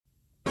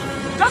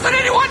Doesn't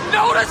anyone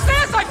notice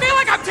this? I feel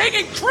like I'm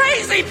taking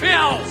crazy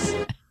pills.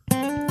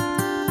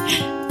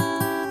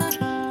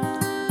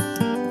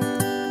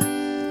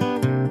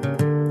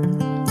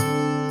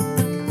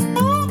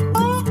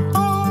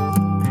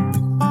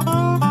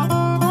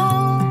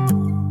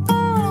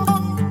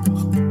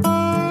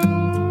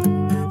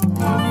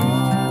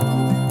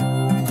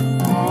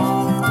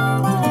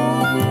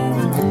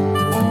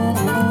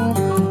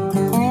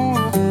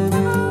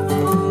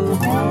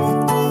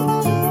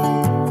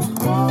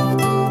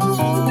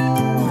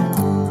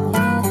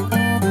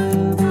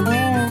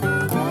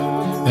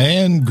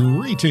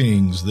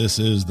 Greetings. This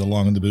is the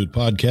Long in the Boot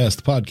podcast,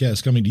 the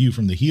podcast coming to you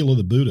from the heel of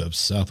the boot of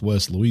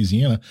Southwest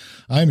Louisiana.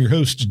 I'm your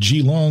host,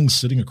 G Long.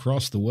 Sitting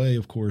across the way,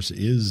 of course,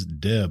 is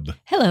Deb.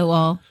 Hello,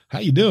 all. How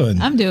you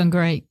doing? I'm doing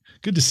great.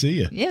 Good to see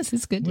you. Yes,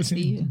 it's good What's to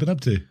see you. Been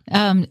up to?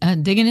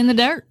 Digging in the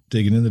dirt.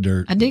 Digging in the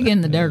dirt. I dig in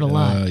the dirt a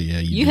lot. Yeah,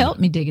 you helped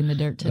me dig in the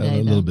dirt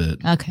today. A little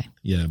bit. Okay.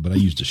 Yeah, but I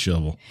used a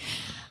shovel.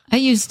 I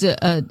used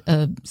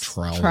a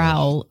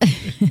trowel.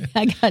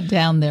 I got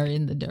down there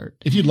in the dirt.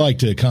 If you'd like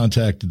to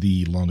contact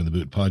the Long in the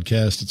Boot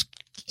podcast, it's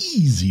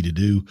easy to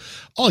do.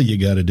 All you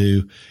got to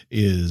do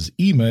is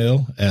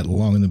email at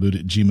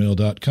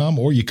longintheboot@gmail.com,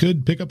 or you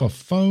could pick up a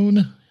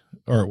phone.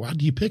 Or why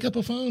do you pick up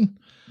a phone?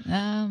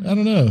 I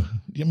don't know.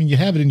 I mean, you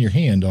have it in your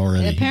hand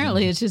already.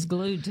 Apparently, it's just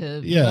glued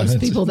to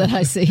most people that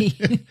I see.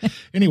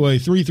 Anyway,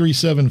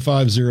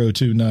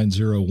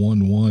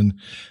 337-502-9011,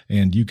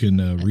 and you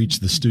can reach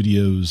the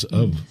studios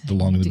of the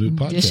Long in the Boot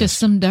podcast. It's just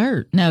some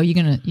dirt. No, you're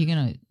gonna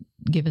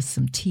give us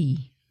some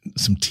tea.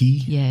 Some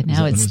tea? Yeah,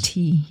 now it's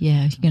tea.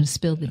 Yeah, you're gonna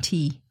spill the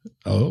tea.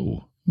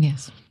 Oh,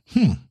 yes.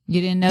 You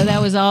didn't know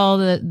that was all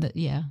the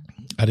yeah.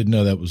 I didn't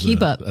know that was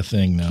a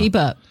thing now. Keep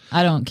up.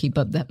 I don't keep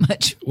up that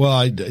much.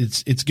 Well,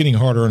 it's getting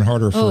harder and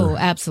harder for. Oh,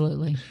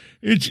 absolutely.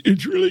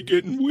 It's really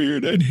getting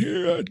weird in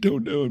here. I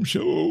don't know. I'm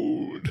so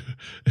old,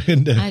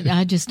 and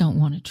I just don't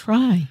want to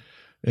try.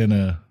 And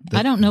I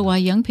don't know why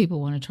young people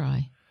want to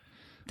try.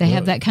 They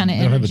have that kind of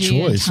energy. They don't have a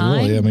choice, and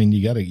time. really. I mean,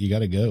 you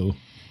gotta go.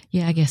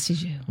 Yeah, I guess you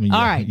do. I mean,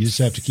 all right, you just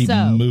have to keep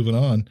moving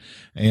on.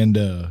 And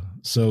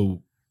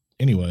so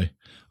anyway.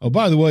 Oh,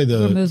 by the way,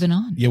 we're moving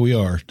on. Yeah, we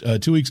are.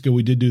 2 weeks ago,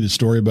 we did do the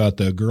story about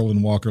the girl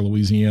in Walker,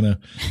 Louisiana,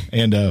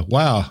 and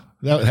wow,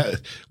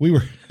 that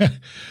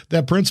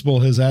principal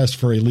has asked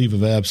for a leave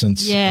of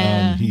absence.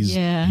 Yeah,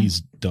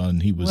 he's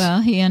done.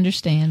 He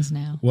understands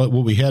now. What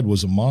we had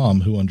was a mom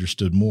who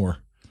understood more.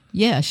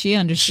 Yeah, she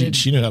understood.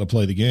 She knew how to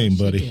play the game,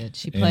 buddy. She did.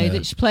 She played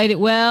it. She played it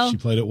well. She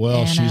played it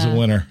well. And, she's a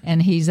winner,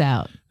 and he's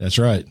out. That's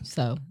right.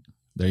 So.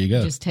 There you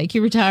go. Just take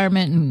your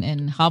retirement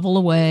and hobble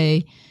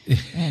away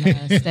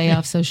and stay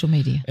off social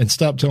media. And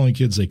stop telling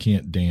kids they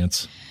can't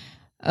dance.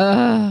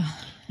 Yeah,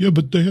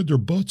 but they had their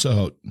butts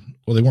out.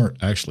 Well, they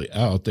weren't actually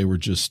out. They were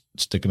just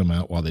sticking them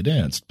out while they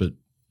danced. But,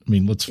 I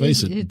mean, let's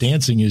face it,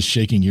 dancing is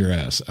shaking your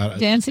ass.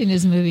 Dancing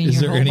is moving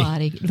your whole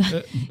body.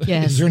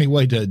 Yes. Is there any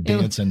way to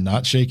dance and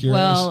not shake your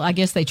ass? Well, I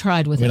guess they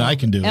tried with I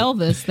can do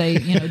Elvis. They,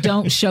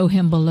 don't show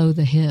him below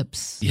the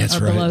hips or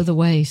below the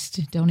waist.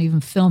 Don't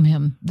even film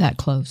him that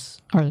close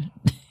or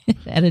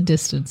at a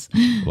distance.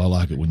 Well, I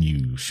like it when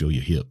you show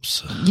your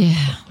hips.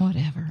 Yeah,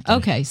 whatever.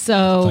 Okay,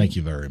 so thank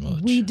you very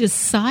much. We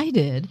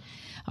decided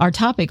our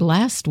topic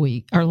last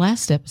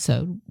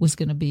episode was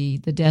going to be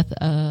the death.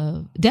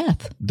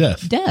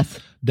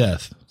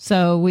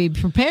 So we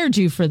prepared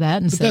you for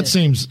that, and that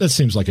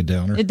seems like a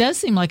downer. It does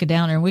seem like a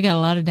downer, and we got a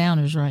lot of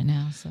downers right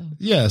now. So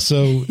yeah,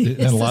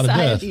 and a lot of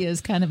death. Society is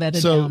kind of at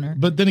a downer.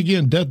 But then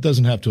again, death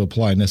doesn't have to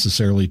apply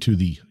necessarily to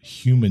the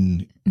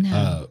human.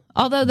 No.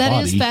 Although that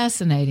body. Is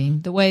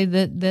fascinating, the way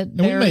that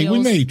burials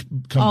we may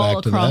come all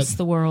back to across that.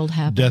 the world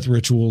happen. Death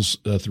rituals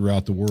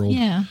throughout the world.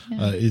 Yeah.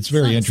 It's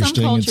very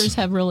interesting. Some cultures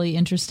have really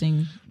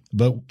interesting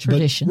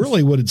traditions. But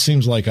really what it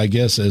seems like, I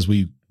guess, as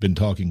we've been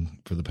talking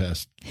for the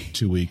past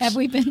 2 weeks. Have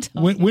we been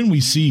talking? When we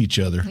see each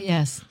other.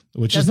 Yes.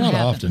 Which is not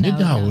often.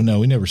 No,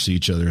 we never see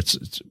each other.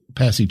 It's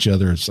past each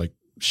other. It's like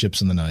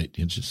ships in the night.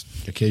 It's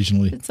just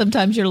occasionally.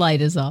 Sometimes your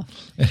light is off.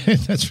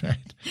 That's right.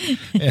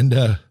 And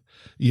the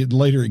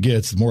later it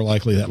gets, the more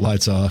likely that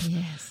light's off.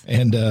 Yes.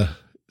 And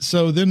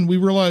so then we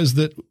realize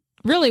that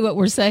really what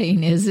we're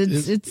saying is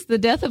it's the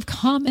death of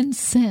common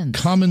sense.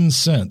 Common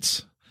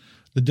sense.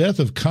 The death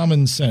of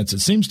common sense.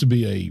 It seems to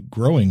be a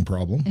growing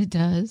problem. It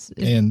does.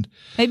 And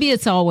maybe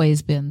it's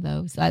always been,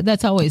 though.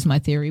 That's always my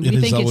theory. We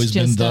think it's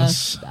just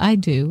thus. I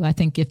do. I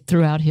think if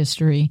throughout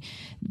history,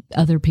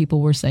 other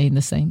people were saying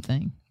the same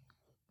thing.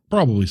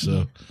 Probably so.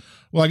 Yeah.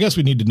 Well, I guess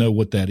we need to know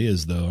what that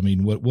is, though. I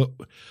mean, what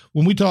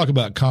when we talk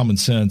about common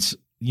sense,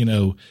 I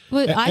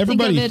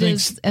think of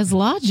it as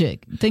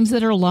logic, things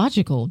that are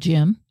logical,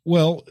 Jim.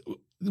 Well,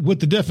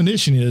 what the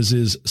definition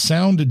is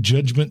sound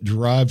judgment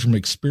derived from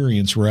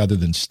experience rather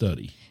than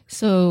study.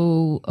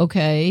 So,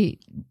 okay.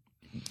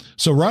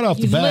 So right off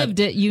the bat. You've lived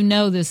it. You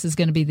know this is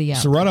going to be the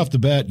outcome. So right off the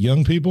bat,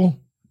 young people,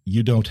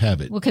 you don't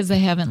have it. Well, because they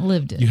haven't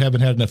lived it. You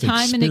haven't had enough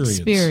experience. Time and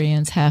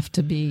experience have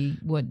to be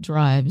what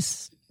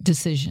drives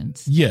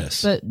decisions.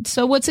 Yes. But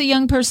so what's a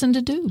young person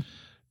to do?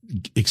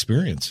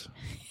 Experience.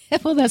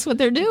 Well, that's what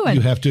they're doing.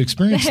 You have to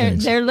experience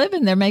things. They're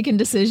living. They're making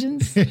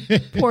decisions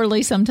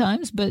poorly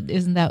sometimes, but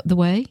isn't that the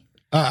way?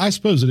 I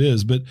suppose it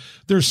is, but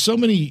there's so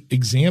many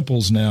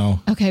examples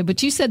now. Okay,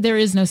 but you said there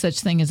is no such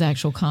thing as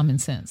actual common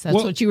sense.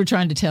 That's what you were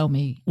trying to tell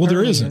me. Well,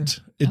 earlier. There isn't.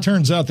 It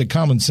turns out that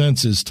common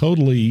sense is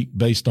totally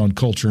based on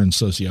culture and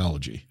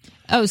sociology.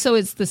 Oh, so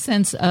it's the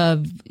sense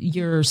of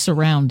your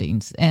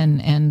surroundings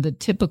and the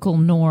typical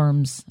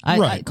norms.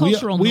 Right.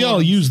 Cultural we norms.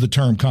 all use the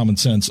term common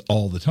sense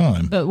all the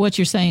time. But what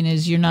you're saying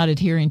is you're not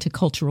adhering to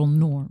cultural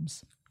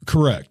norms.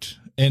 Correct.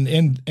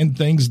 And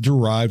things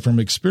derived from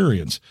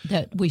experience.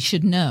 That we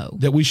should know.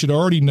 That we should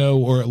already know,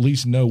 or at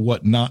least know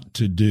what not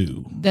to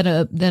do. That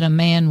a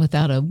man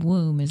without a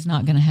womb is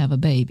not going to have a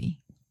baby.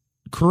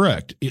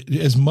 Correct.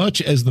 As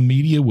much as the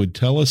media would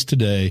tell us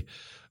today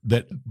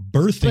that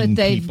birthing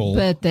people.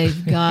 But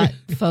they've got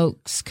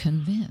folks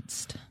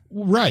convinced.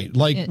 Right.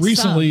 Like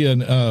recently,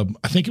 and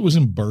I think it was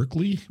in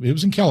Berkeley. It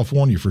was in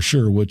California for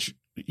sure, which,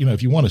 you know,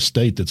 if you want a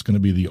state that's going to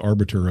be the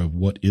arbiter of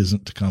what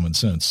isn't common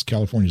sense,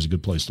 California is a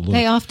good place to look.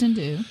 They often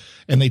do.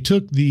 And they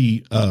took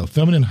the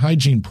feminine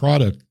hygiene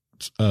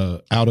products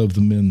out of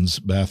the men's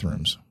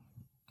bathrooms.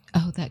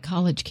 Oh, that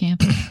college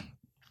campus.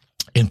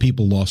 And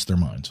people lost their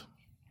minds.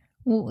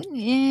 Well,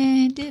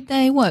 did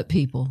they? What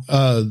people?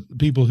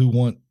 People who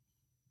want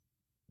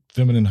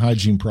feminine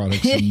hygiene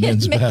products in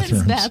men's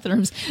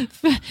bathrooms.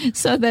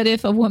 So that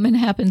if a woman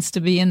happens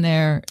to be in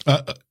there,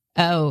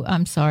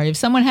 I'm sorry. If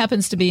someone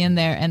happens to be in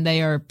there and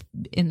they are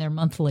in their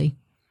monthly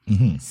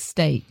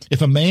state.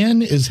 If a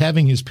man is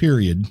having his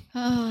period,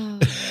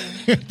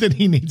 then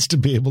he needs to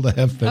be able to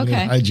have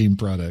feminine hygiene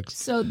products.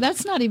 So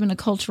that's not even a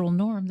cultural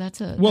norm. Isn't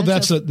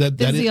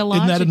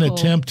that an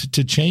attempt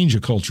to change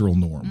a cultural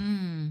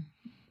norm?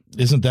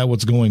 Isn't that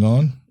what's going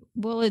on?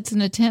 Well, it's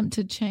an attempt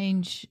to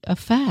change a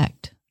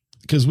fact.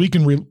 Because we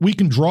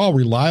can draw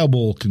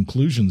reliable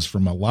conclusions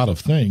from a lot of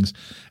things,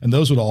 and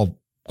those would all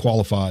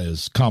qualify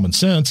as common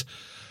sense.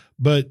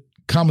 But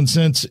common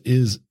sense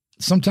is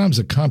sometimes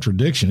a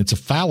contradiction. It's a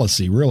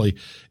fallacy, really.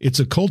 It's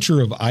a culture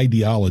of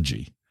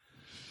ideology.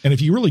 And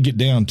if you really get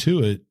down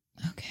to it,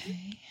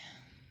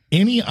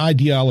 any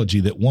ideology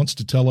that wants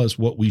to tell us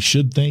what we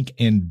should think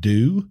and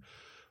do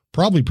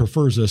probably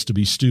prefers us to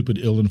be stupid,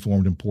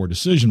 ill-informed, and poor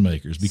decision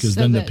makers, because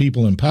then the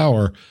people in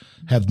power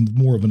have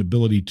more of an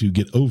ability to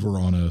get over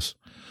on us.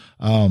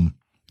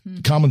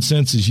 Common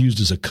sense is used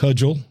as a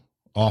cudgel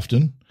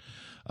often,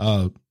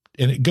 and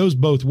it goes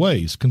both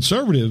ways.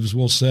 Conservatives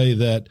will say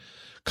that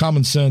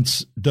common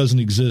sense doesn't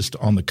exist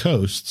on the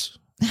coasts.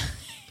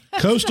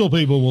 Coastal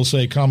people will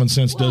say common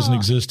sense doesn't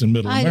exist in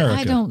Middle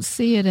America. I don't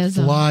see it as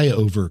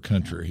flyover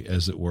country,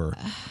 as it were.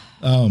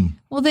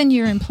 Well, then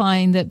you're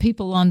implying that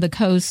people on the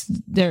coast,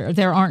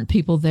 there aren't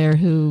people there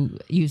who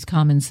use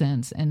common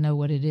sense and know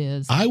what it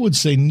is. I would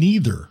say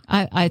neither.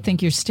 I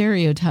think you're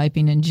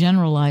stereotyping and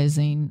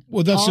generalizing.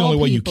 Well, that's the only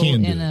way you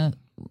can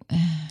do.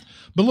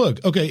 But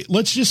look, okay,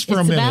 let's just for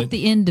a minute. It's about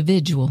the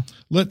individual.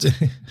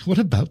 What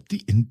about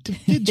the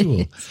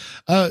individual?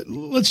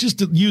 Let's just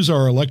use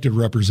our elected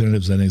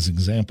representatives as an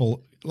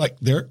example. Like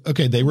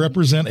they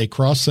represent a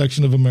cross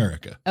section of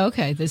America.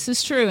 Okay, this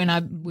is true,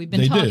 and we've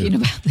been talking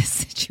about this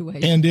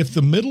situation. And if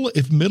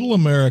middle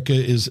America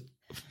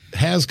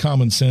has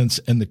common sense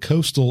and the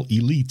coastal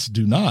elites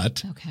do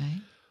not,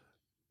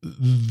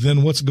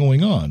 then what's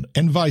going on?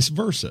 And vice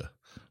versa.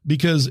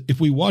 Because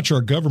if we watch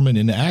our government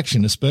in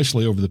action,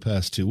 especially over the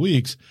past 2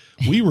 weeks,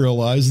 we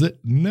realize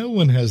that no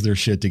one has their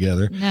shit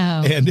together.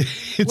 No. And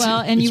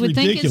you would ridiculous.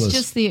 think it's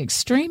just the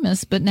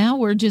extremists, but now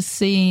we're just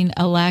seeing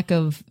a lack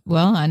of,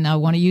 and I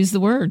want to use the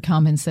word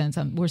common sense.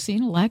 We're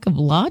seeing a lack of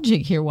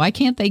logic here. Why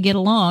can't they get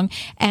along?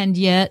 And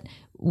yet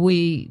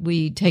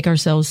we take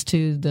ourselves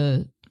to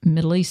the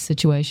Middle East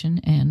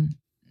situation and.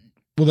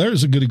 Well,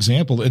 there's a good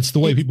example. It's the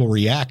way people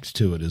react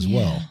to it as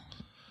well.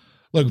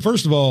 Look,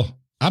 first of all,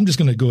 I'm just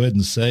going to go ahead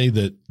and say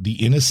that the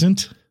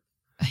innocent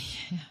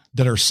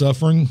that are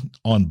suffering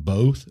on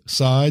both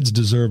sides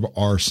deserve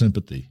our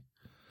sympathy,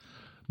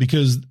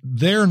 because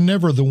they're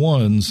never the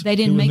ones they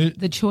didn't make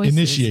the choices.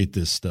 Initiate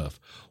this stuff.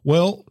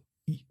 Well,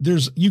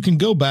 you can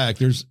go back.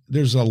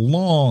 There's a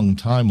long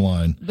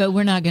timeline, but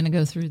we're not going to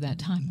go through that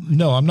timeline.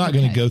 No, I'm not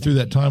going to go through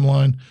that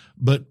timeline.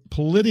 But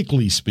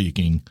politically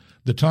speaking,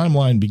 the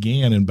timeline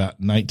began in about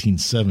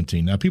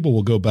 1917. Now, people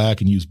will go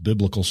back and use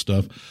biblical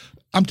stuff.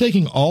 I'm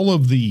taking all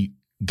of the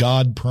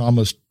God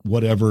promised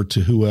whatever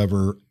to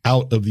whoever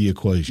out of the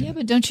equation. Yeah,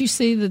 but don't you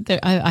see that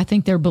I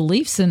think their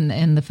beliefs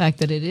and the fact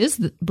that it is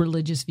the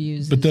religious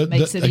views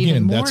makes it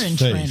even more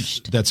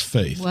entrenched. Faith. That's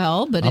faith.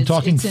 Well, but I'm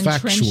talking it's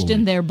entrenched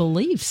in their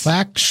beliefs.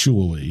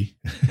 Factually.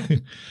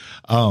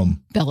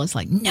 Bella's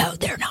like, no,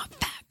 they're not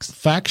facts.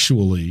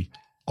 Factually,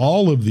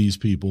 all of these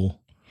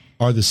people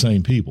are the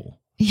same people.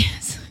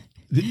 Yes.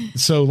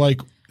 So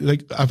like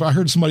I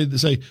heard somebody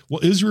say,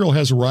 well, Israel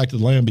has a right to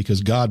the land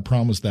because God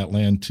promised that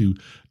land to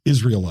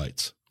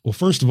Israelites. Well,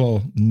 first of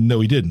all,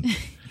 no, he didn't.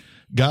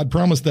 God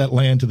promised that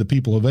land to the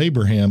people of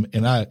Abraham.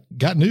 And I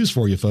got news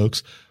for you,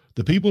 folks.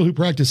 The people who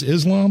practice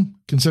Islam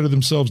consider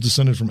themselves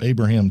descended from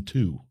Abraham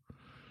too.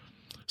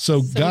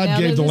 So God now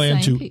gave they're the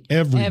land same to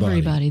everybody.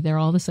 Everybody. They're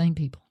all the same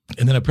people.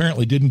 And then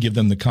apparently didn't give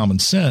them the common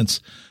sense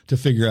to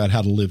figure out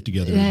how to live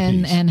together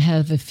in peace. And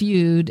have a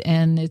feud,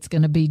 and it's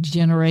going to be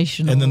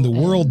generational. And then the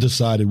world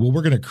decided, well,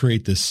 we're going to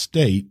create this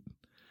state.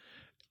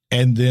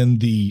 And then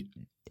the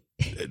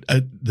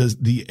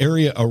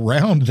area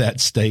around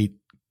that state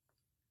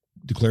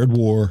declared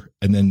war,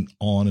 and then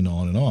on and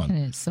on and on.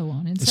 And it's so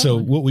on and so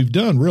on. What we've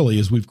done really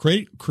is we've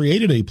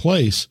created a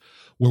place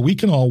where we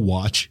can all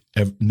watch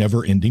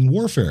never-ending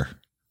warfare.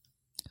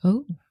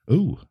 Oh.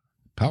 Ooh,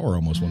 power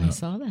almost went out. I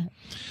saw that.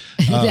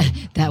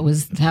 That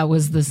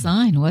was the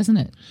sign, wasn't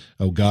it?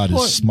 Oh, God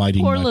is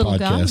smiting my little podcast.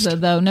 Gaza,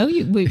 though. No,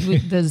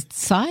 the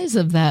size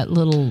of that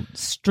little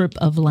strip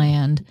of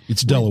land.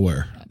 It's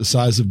Delaware, the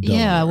size of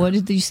Delaware. Yeah, what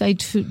did you say?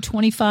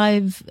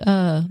 25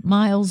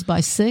 miles by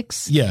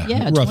 6?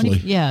 Yeah,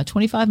 roughly.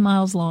 25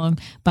 miles long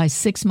by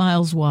 6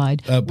 miles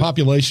wide.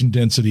 Population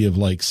density of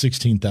like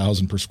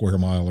 16,000 per square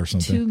mile or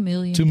something. 2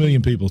 million. 2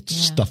 million people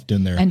stuffed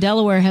in there. And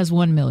Delaware has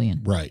 1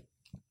 million. Right.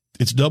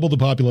 It's double the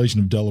population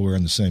of Delaware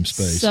in the same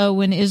space. So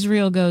when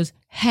Israel goes,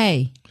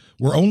 hey,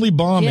 we're only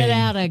bombing. Get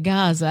out of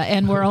Gaza,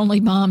 and we're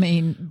only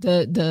bombing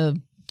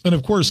the and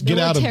of course, get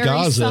out of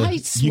Gaza.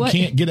 Sites. You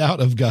can't get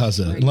out of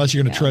Gaza unless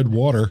you're going to tread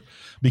water,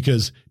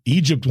 because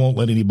Egypt won't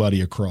let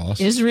anybody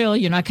across. Israel,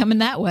 you're not coming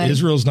that way.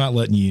 Israel's not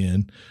letting you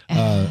in.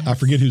 I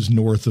forget who's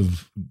north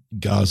of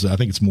Gaza. I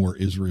think it's more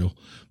Israel.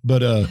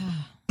 But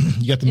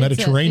you got the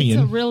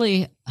Mediterranean. It's a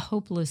really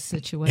hopeless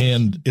situation.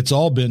 And it's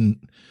all been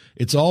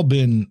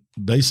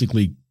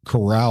basically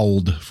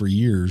corralled for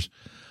years.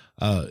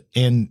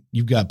 And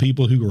you've got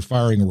people who are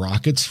firing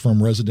rockets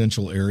from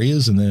residential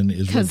areas, and then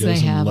Israel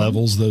goes and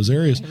levels those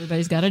areas.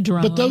 Everybody's got a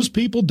drone. But those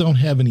people don't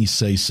have any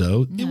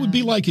say-so. No. It would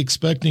be like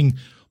expecting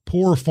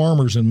poor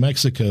farmers in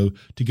Mexico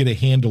to get a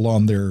handle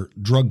on their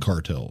drug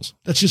cartels.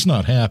 That's just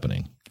not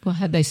happening. Well,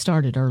 had they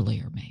started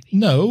earlier, maybe.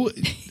 No,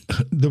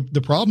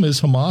 the problem is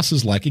Hamas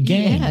is like a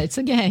gang. Yeah, it's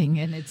a gang,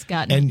 and it's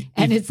gotten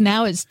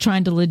it's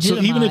trying to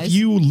legitimize. So even if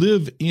you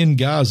live in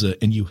Gaza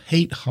and you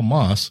hate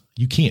Hamas,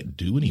 you can't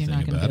do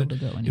anything about it.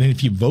 And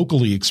if you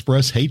vocally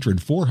express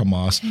hatred for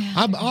Hamas,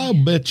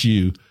 I'll bet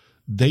you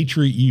they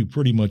treat you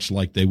pretty much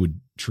like they would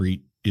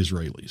treat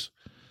Israelis.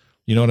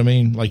 You know what I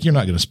mean? Like, you're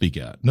not going to speak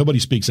out. Nobody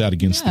speaks out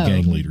against the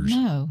gang leaders.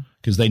 No,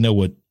 because they know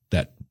what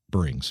that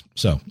brings.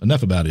 So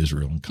enough about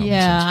Israel and common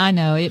sense. I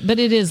know it, but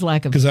it is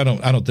like because I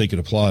don't think it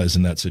applies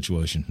in that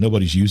situation.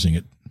 Nobody's using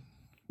it.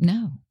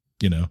 No.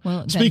 You know.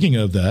 Well, speaking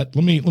of that,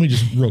 let me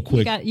just real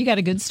quick. You got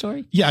a good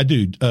story? Yeah, I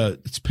do.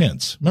 It's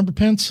Pence. Remember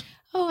Pence?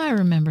 Oh, I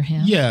remember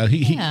him. Yeah,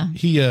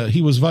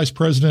 he was vice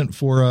president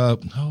for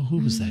who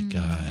was that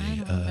guy?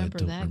 I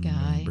don't remember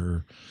guy.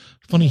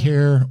 Funny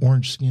hair,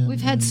 orange skin.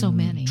 We've had so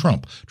many.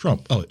 Trump.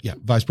 Oh, yeah,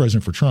 vice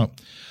president for Trump.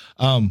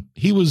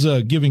 He was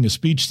giving a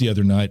speech the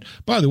other night.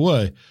 By the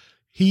way,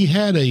 he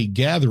had a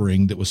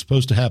gathering that was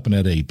supposed to happen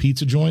at a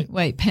pizza joint.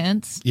 Wait,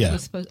 Pence? Yeah.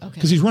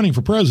 Because he's running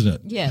for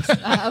president. Yes.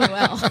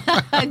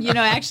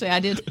 Actually, I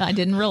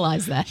didn't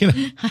realize that.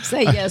 I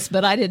say yes,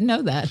 but I didn't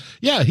know that.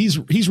 Yeah,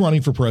 he's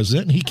running for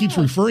president, and he keeps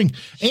referring,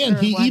 and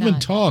he even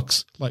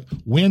talks like,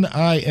 when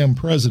I am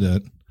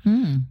president.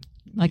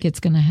 Like it's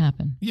going to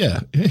happen. Yeah.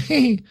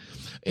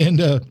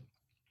 And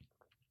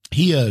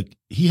he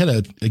had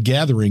a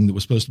gathering that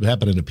was supposed to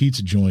happen at a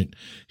pizza joint.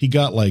 He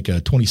got like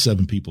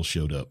 27 people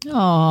showed up.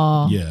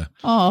 Oh, yeah.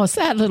 Oh,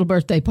 sad little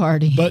birthday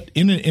party. But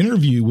in an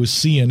interview with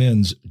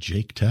CNN's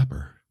Jake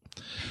Tapper,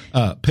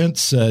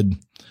 Pence said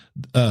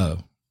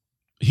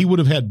he would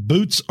have had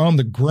boots on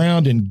the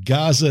ground in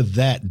Gaza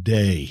that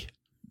day.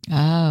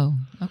 Oh,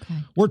 okay.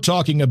 We're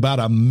talking about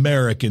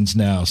Americans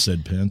now,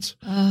 said Pence.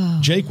 Oh.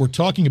 Jake, we're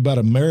talking about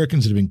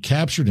Americans that have been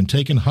captured and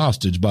taken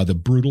hostage by the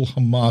brutal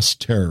Hamas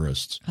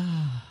terrorists.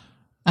 Oh.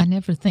 I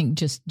never think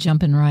just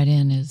jumping right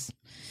in is.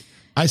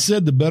 I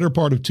said the better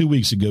part of 2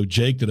 weeks ago,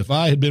 Jake, that if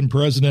I had been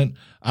president,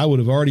 I would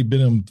have already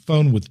been on the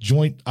phone with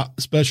Joint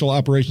Special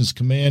Operations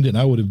Command, and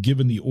I would have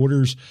given the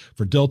orders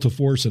for Delta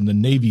Force and the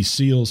Navy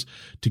SEALs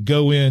to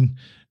go in.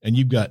 And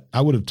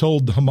I would have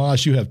told the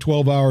Hamas, you have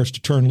 12 hours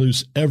to turn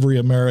loose every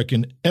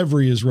American,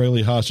 every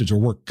Israeli hostage, or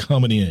we're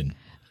coming in.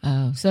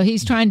 Oh, so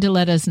he's trying to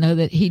let us know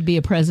that he'd be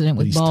a president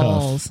with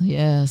balls. Tough.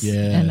 Yes.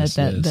 And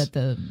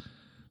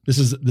this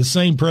is the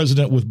same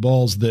president with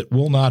balls that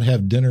will not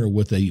have dinner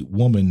with a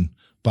woman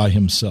by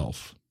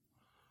himself.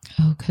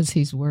 Oh, because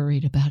he's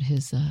worried about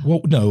his.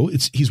 Well, no,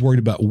 he's worried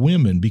about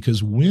women,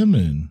 because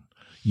women,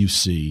 you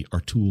see,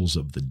 are tools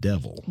of the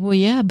devil. Well,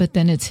 yeah, but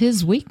then it's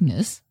his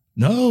weakness.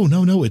 No,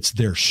 it's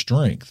their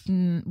strength.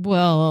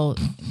 Well,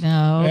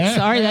 no,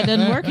 sorry, that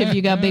doesn't work if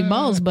you got big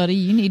balls, buddy.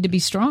 You need to be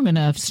strong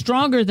enough,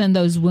 stronger than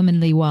those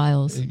womanly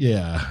wiles.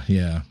 Yeah.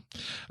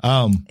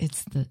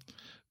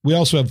 We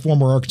also have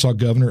former Arkansas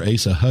Governor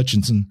Asa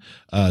Hutchinson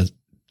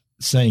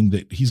saying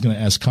that he's going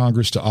to ask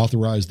Congress to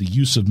authorize the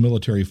use of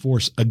military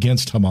force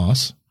against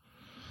Hamas.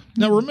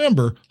 Now,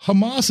 remember,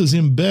 Hamas is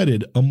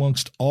embedded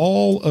amongst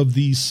all of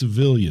these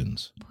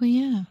civilians. Well,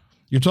 yeah.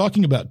 You're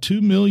talking about 2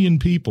 million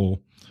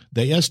people.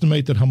 They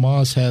estimate that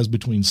Hamas has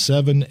between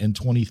 7 and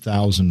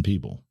 20,000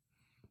 people.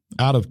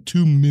 out of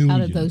 2 million.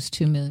 Out of those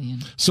 2 million.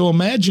 So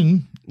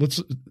imagine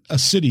a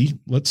city,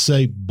 let's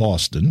say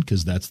Boston,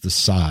 because that's the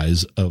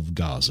size of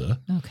Gaza.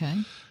 Okay.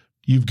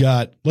 You've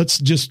got, let's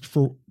just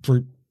for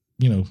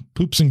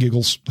poops and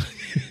giggles,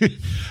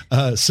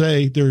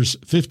 say there's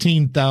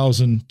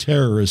 15,000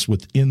 terrorists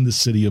within the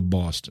city of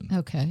Boston.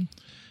 Okay.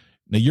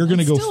 Now you're going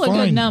to go still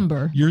find a good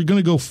number. You're going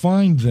to go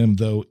find them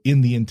though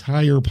in the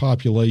entire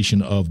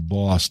population of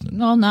Boston.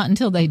 Well, not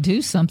until they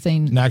do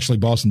something. And actually,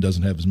 Boston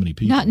doesn't have as many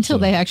people. Not until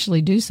they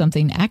actually do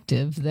something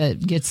active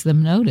that gets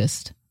them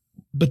noticed.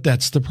 But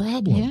that's the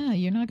problem. Yeah,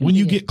 you're not going to. When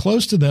you get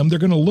close to them, they're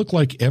going to look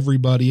like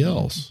everybody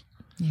else.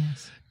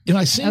 Yes. And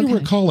I seem to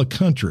recall a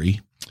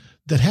country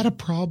that had a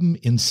problem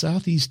in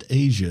Southeast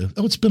Asia.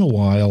 Oh, it's been a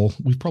while.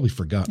 We've probably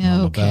forgotten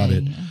all about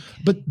it. Okay.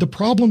 But the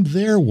problem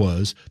there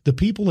was the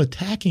people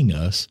attacking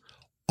us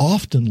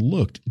often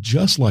looked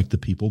just like the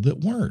people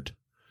that weren't.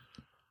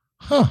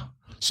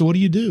 So what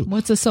do?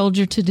 What's a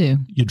soldier to do?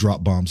 You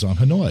drop bombs on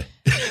Hanoi.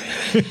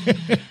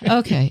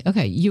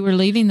 Okay. You were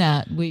leaving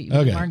that.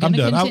 I'm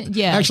done.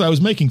 Actually, I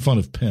was making fun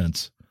of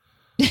Pence.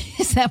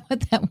 Is that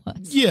what that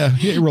was? Yeah,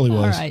 it really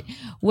was. All right.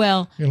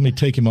 Well, here, let me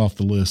take him off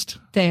the list.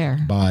 There.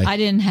 Bye. I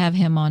didn't have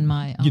him on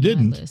my You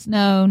didn't? my list.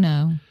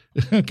 No.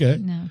 Okay.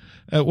 No.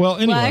 Well,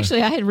 anyway. Well,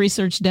 actually, I had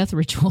researched death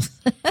rituals.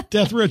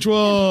 Death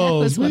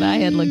rituals. That was what I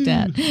had looked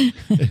at.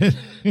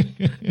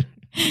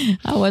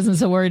 I wasn't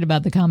so worried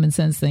about the common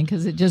sense thing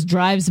because it just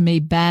drives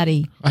me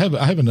batty. I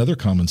have another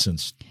common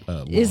sense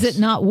loss. Is it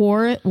not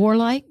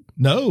warlike?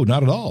 No,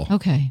 not at all.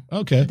 Okay.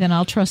 Then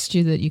I'll trust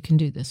you that you can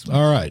do this one.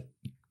 All right.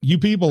 You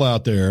people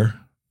out there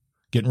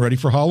getting ready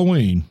for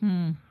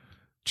Halloween,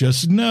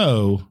 just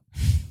know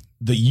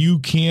that you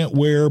can't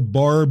wear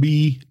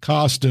Barbie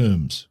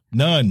costumes.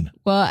 None.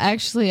 Well,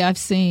 actually, I've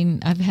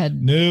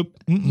had. Nope.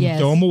 Yes,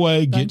 throw them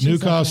away. Get new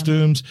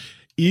costumes.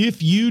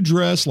 If you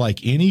dress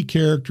like any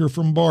character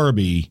from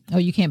Barbie. Oh,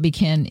 you can't be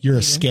Ken. You're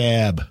a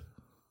scab.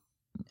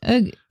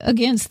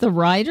 Against the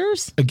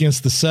writers?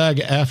 Against the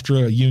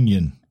SAG-AFTRA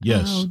union.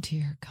 Yes. Oh,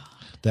 dear God.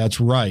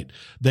 That's right.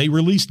 They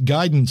released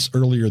guidance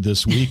earlier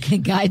this week.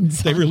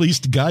 They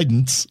released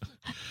guidance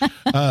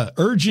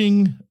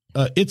urging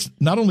it's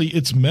not only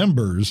its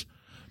members,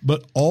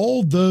 but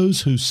all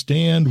those who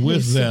stand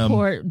with them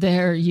support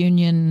their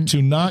union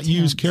to not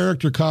use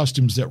character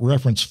costumes that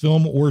reference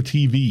film or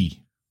TV.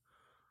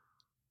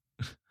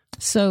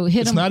 So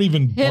not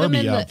even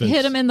Barbie outfits.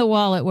 Hit them in the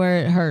wallet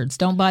where it hurts.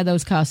 Don't buy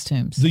those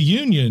costumes. The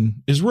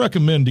union is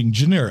recommending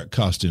generic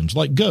costumes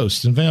like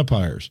ghosts and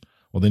vampires.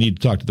 Well, they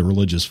need to talk to the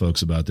religious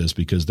folks about this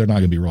because they're not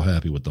going to be real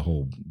happy with the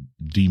whole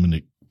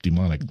demonic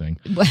thing.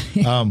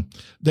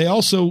 They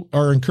also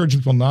are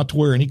encouraging people not to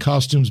wear any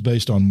costumes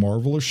based on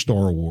Marvel or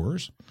Star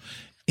Wars.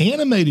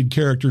 Animated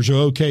characters are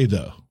okay,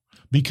 though,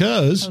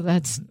 because too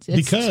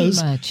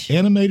much.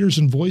 Animators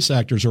and voice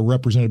actors are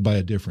represented by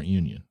a different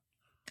union.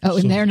 Oh,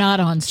 and they're not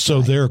on strike.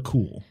 So they're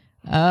cool.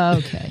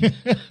 Okay.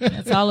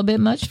 That's all a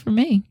bit much for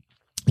me.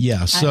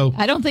 Yeah, so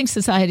I don't think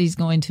society's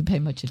going to pay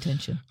much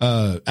attention.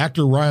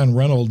 Actor Ryan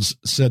Reynolds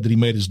said that he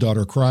made his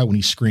daughter cry when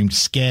he screamed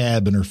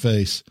 "scab" in her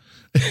face.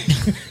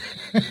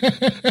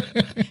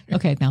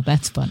 Okay, now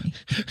that's funny.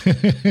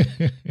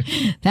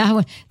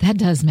 That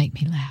does make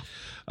me laugh.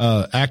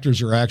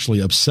 Actors are actually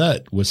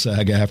upset with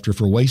SAG-AFTRA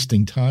for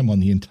wasting time on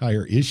the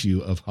entire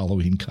issue of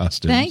Halloween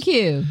costumes. Thank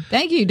you.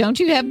 Don't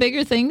you have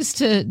bigger things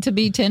to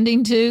be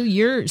tending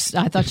to?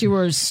 I thought you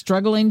were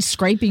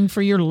scraping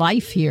for your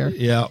life here.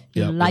 Yeah.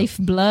 Your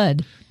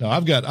lifeblood. No,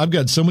 I've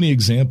got so many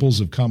examples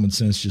of common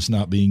sense just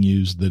not being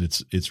used that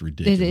it's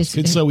ridiculous.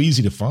 It's so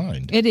easy to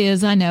find. It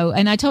is, I know.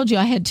 And I told you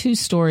I had two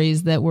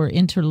stories that were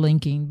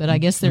interlinking, but I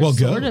guess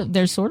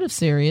they're sort of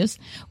serious.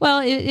 Well,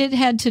 it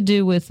had to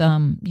do with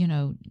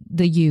the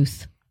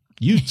youth.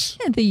 Youths.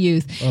 The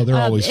youth. Oh, they're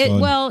always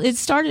fun. It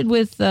started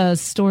with a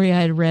story I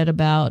had read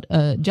about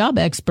job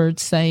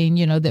experts saying,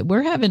 that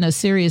we're having a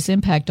serious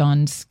impact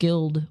on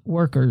skilled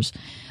workers,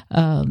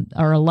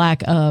 or a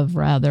lack of,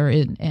 rather.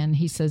 And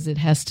he says it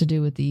has to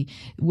do with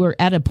we're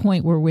at a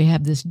point where we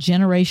have this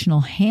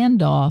generational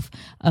handoff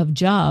of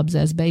jobs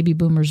as baby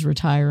boomers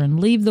retire and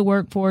leave the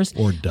workforce.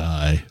 Or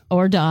die.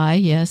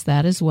 Yes,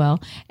 that as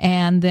well.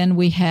 And then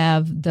we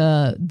have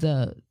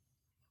the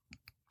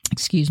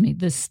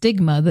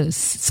stigma,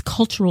 the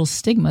cultural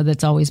stigma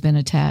that's always been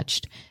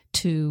attached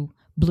to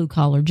blue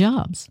collar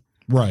jobs.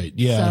 Right.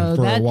 Yeah.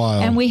 So a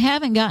while. And we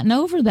haven't gotten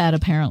over that,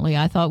 apparently.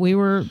 I thought we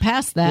were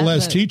past that. Well,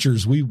 as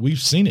teachers, we've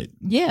seen it.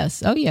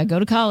 Yes. Oh, yeah. Go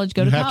to college.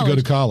 You have to go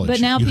to college. But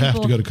now you have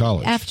to go to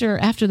college.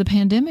 After the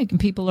pandemic, and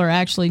people are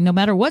actually, no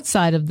matter what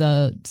side of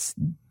the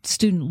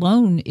student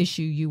loan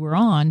issue you were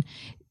on,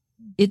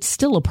 it's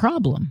still a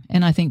problem.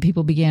 And I think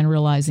people began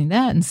realizing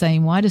that and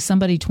saying, why does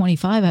somebody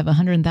 25 have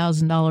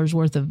 $100,000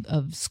 worth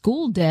of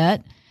school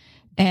debt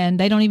and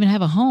they don't even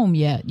have a home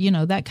yet?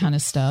 That kind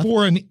of stuff.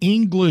 For an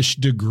English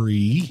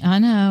degree. I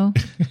know.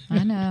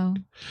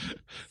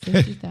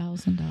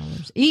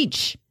 $50,000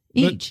 each.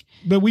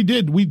 But we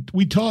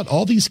taught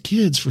all these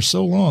kids for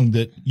so long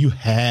that you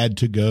had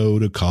to go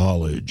to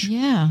college.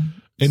 Yeah.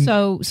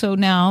 And so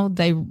now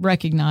they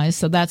recognize,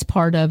 so that's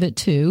part of it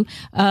too.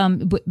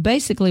 But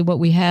basically what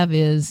we have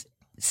is,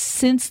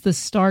 since the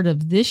start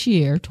of this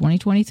year,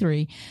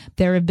 2023,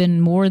 there have been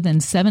more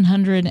than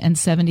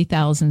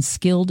 770,000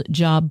 skilled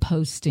job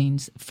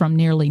postings from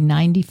nearly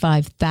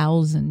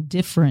 95,000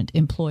 different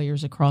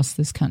employers across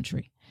this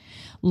country.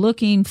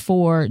 Looking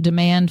for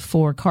demand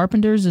for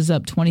carpenters is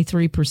up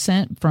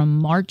 23% from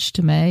March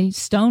to May.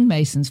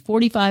 Stonemasons,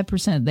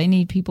 45%. They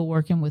need people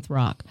working with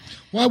rock.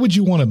 why would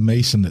you want a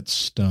mason that's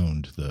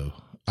stoned, though?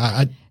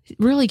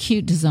 Really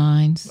cute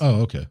designs.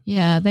 Oh, okay.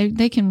 Yeah,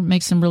 they can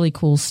make some really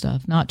cool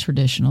stuff. Not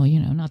traditional,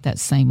 not that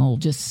same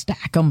old, just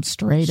stack them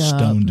straight up.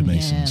 Stoned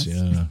masons,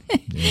 Yes.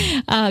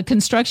 yeah.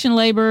 Construction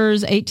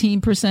laborers,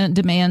 18%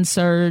 demand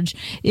surge.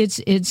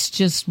 It's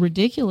just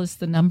ridiculous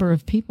the number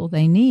of people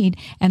they need,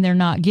 and they're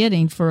not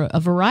getting for a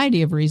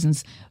variety of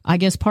reasons. I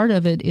guess part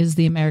of it is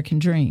the American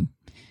dream.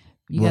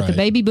 You got the Right.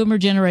 baby boomer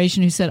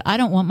generation who said, I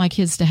don't want my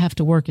kids to have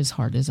to work as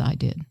hard as I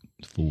did.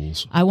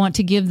 Fools. I want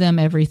to give them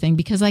everything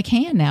because I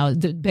can now.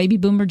 The baby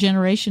boomer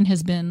generation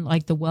has been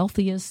like the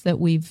wealthiest that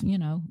we've,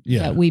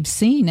 that we've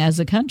seen as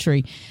a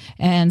country.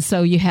 And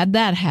so you had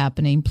that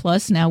happening.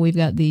 Plus now we've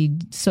got the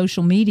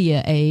social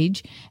media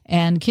age,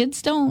 and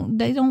kids don't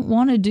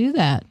want to do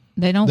that.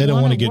 They don't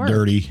want to get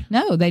dirty.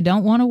 No, they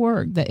don't want to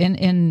work.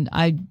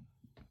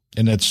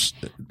 And that's,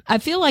 I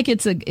feel like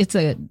it's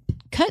a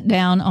cut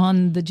down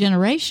on the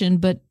generation,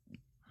 but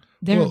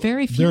there are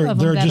very few of them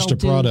they're that'll just a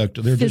product.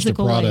 do They're just a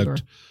physical product. labor.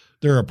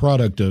 They're a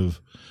product of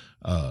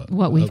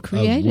What we've of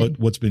created.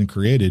 what's been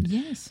created.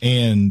 Yes.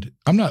 And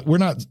we're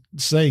not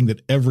saying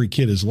that every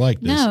kid is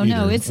like this. No,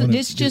 either.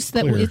 it's just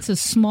that it's a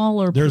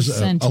smaller There's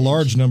percentage. a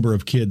large number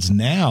of kids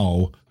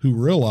now who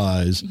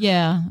realize,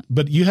 Yeah.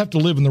 but you have to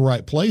live in the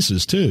right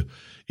places too.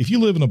 If you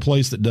live in a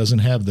place that doesn't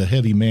have the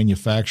heavy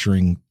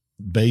manufacturing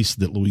base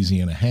that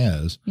Louisiana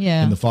has,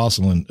 Yeah. in the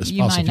fossil You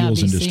might not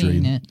fuels be industry,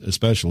 seeing it.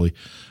 especially,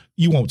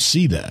 you won't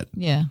see that.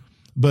 Yeah.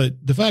 But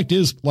the fact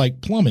is,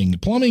 like plumbing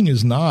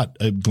is not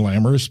a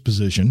glamorous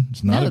position.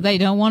 It's not. No, they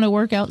don't want to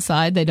work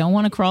outside. They don't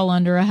want to crawl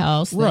under a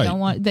house. They Right. don't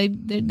want.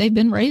 They've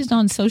been raised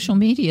on social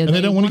media. And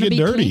they don't want to wanna get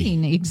be dirty.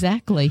 clean.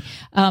 Exactly.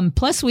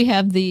 Plus, we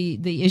have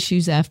the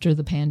issues after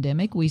the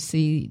pandemic. We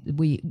see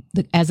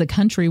as a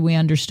country, we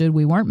understood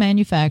we weren't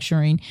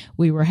manufacturing.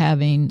 We were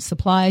having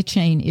supply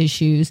chain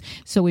issues.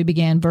 So we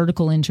began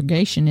vertical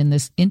integration in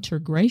this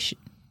integration.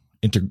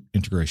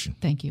 Integration.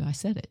 Thank you. I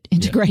said it.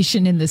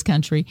 Integration in this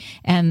country,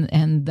 and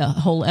the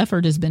whole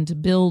effort has been to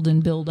build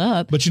and build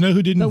up. But you know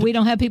who didn't? But we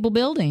don't have people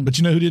building. But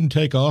you know who didn't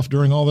take off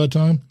during all that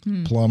time?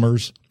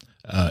 Plumbers,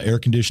 air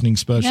conditioning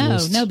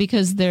specialists. No,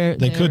 because they're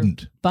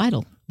couldn't.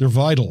 vital. They're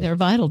vital. They're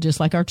vital, just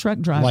like our truck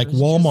drivers, like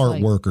just Walmart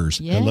like- workers.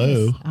 Yes,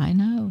 Hello. I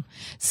know.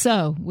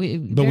 So we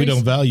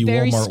don't value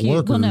Walmart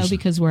Well, no, workers.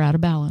 because we're out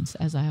of balance,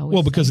 as I always.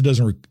 Well, say. because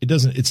it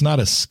doesn't. It's not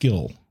a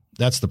skill.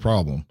 That's the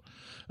problem.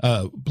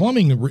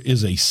 Plumbing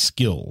is a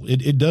skill.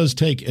 It does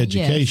take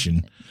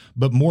education,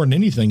 but more than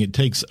anything, it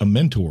takes a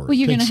mentor. Well,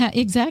 you're going to have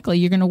exactly.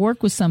 You're going to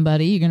work with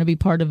somebody. You're going to be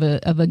part of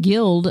a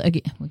guild.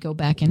 We go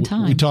back in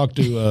time. We talked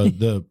to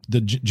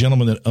the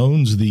gentleman that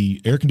owns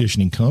the air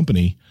conditioning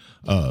company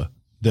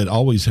that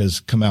always has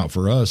come out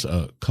for us.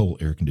 Cole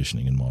Air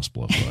Conditioning in Moss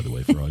Bluff, by the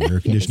way, for all your air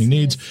conditioning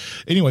needs.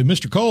 Anyway,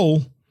 Mr.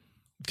 Cole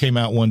came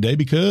out one day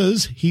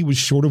because he was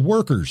short of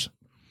workers.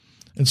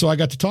 And so I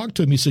got to talk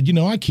to him. He said,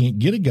 I can't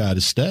get a guy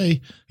to stay.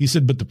 He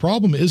said, but the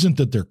problem isn't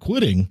that they're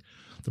quitting.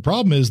 The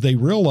problem is they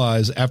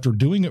realize after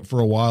doing it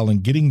for a while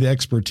and getting the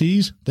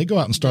expertise, they go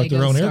out and start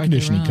their own air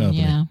conditioning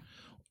company. Yeah.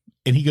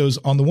 And he goes,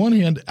 on the one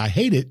hand, I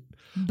hate it.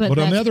 But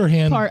on the other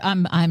hand,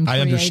 I'm I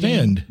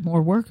understand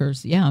more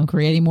workers. Yeah, I'm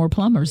creating more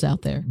plumbers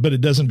out there. But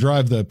it doesn't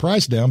drive the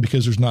price down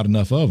because there's not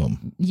enough of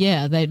them.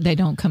 Yeah, they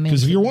don't come in.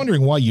 Because if you're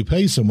wondering why you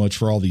pay so much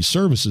for all these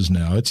services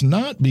now, it's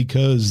not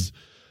because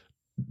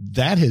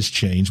that has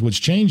changed. What's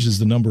changed is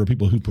the number of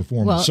people who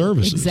perform the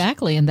services.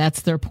 Exactly. And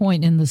that's their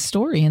point in the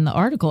story, in the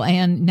article.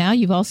 And now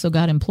you've also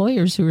got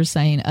employers who are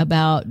saying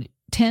about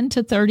 10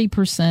 to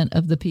 30%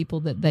 of the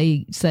people that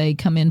they say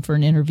come in for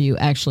an interview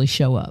actually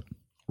show up.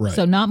 Right.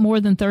 So not more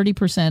than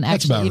 30% actually.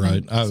 That's about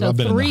right. So I've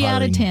been in the 3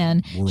 out of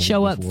 10 world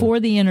show up before. for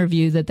the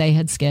interview that they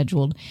had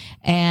scheduled.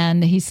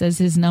 And he says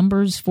his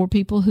numbers for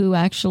people who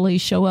actually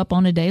show up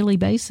on a daily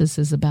basis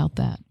is about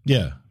that.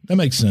 Yeah, that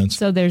makes sense.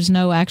 So there's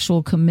no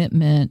actual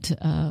commitment,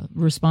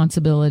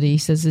 responsibility. He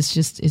says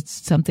it's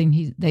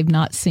something they've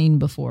not seen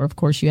before. Of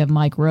course, you have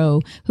Mike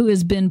Rowe, who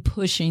has been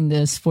pushing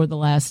this for the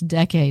last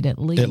decade at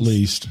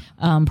least.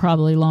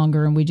 Probably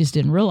longer, and we just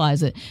didn't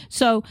realize it.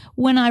 So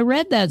when I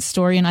read that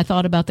story and I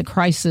thought about the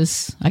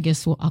crisis, I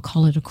guess I'll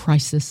call it a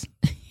crisis.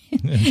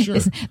 Sure.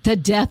 The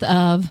death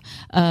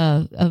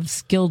of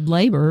skilled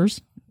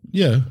laborers.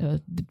 Yeah.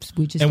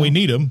 We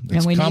need them.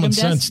 It's common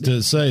sense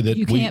to say that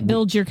you can't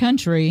build your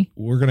country.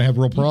 We're going to have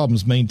real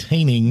problems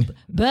maintaining.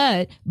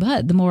 But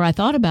the more I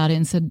thought about it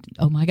and said,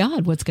 oh my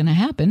God, what's going to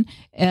happen?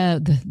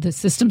 The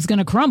system's going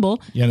to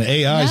crumble. Yeah, and the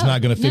AI is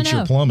not going to fix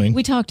your plumbing.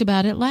 We talked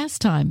about it last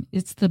time.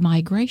 It's the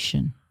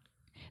migration.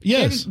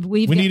 Yes,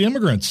 we need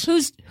immigrants.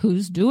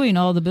 Who's doing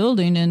all the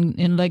building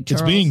in Lake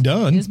Charles? It's being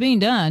done. It's being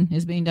done.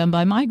 It's being done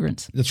by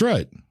migrants. That's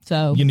right.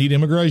 So you need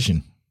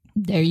immigration.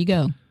 There you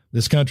go.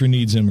 This country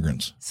needs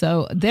immigrants.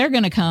 So they're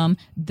going to come.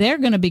 They're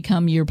going to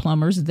become your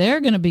plumbers. They're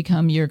going to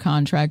become your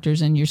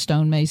contractors and your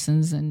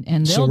stonemasons. And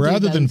they'll so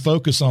rather than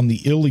focus on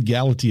the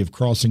illegality of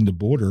crossing the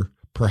border,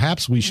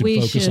 perhaps we should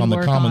focus on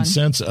the common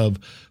sense of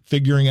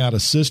figuring out a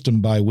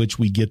system by which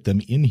we get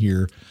them in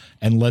here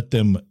and let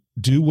them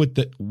do what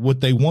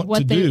they want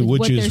to do,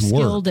 which is work. What they're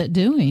skilled at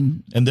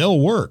doing. And they'll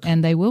work.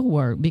 And they will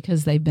work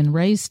because they've been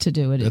raised to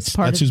do it. It's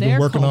part of their culture. That's who's been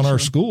working on our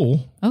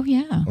school. Oh,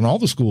 yeah. On all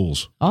the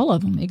schools. All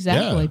of them,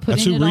 exactly. Yeah,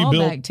 putting it all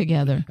back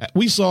together.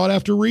 We saw it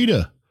after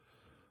Rita.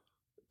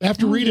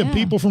 After Rita,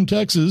 people from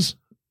Texas,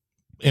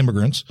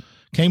 immigrants,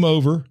 came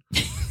over.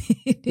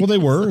 Well, they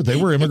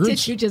were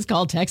immigrants. Did you just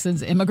call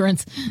Texans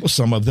immigrants? Well,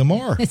 some of them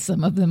are.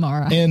 Some of them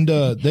are. And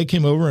they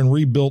came over and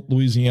rebuilt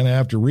Louisiana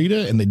after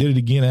Rita, and they did it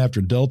again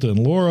after Delta and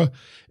Laura,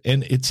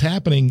 and it's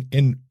happening.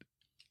 And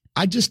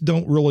I just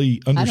don't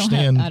really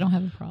understand. I don't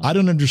have a problem. I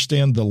don't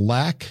understand the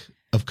lack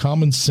of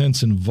common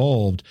sense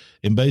involved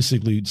in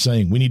basically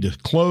saying we need to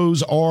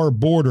close our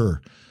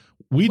border.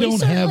 We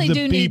don't have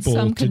the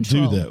people to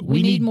do that.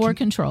 We need more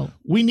control.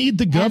 We need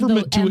the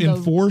government to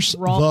enforce the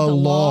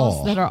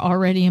laws that are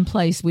already in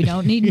place. We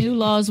don't need new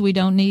laws. We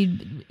don't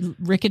need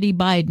rickety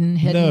Biden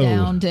heading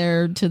down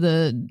there to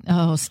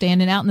the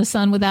standing out in the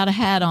sun without a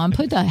hat on.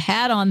 Put the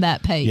hat on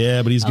that page.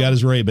 Yeah, but he's got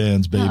his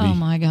Ray-Bans, baby. Oh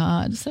my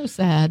God, so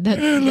sad. I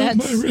love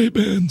my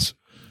Ray-Bans.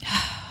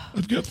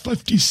 I've got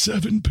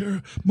 57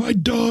 pair. My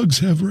dogs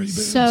have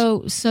Ray-Bans.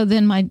 So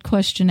then my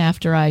question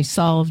after I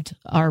solved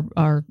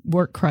our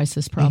work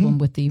crisis problem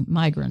with the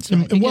migrants.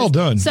 Right? And well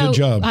done. Good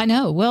job. I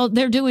know. Well,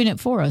 they're doing it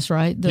for us,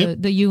 right?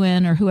 The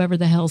UN or whoever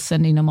the hell's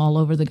sending them all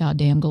over the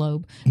goddamn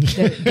globe.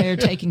 They're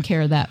taking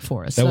care of that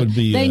for us. That would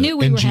be they knew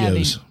we NGOs. were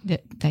having.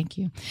 Thank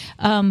you.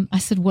 I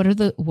said, what are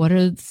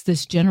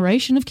this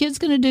generation of kids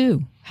going to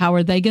do? How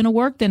are they going to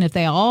work then if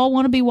they all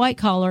want to be white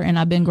collar? And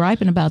I've been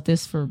griping about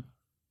this for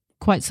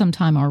quite some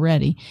time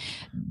already.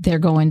 They're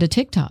going to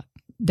TikTok.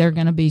 They're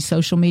going to be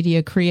social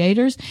media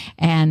creators,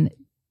 and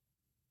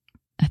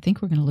I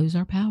think we're going to lose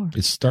our power.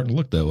 It's starting to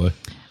look that way.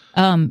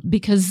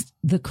 Because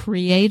the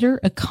creator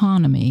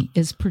economy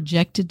is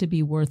projected to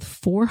be worth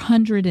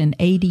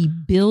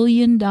 $480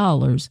 billion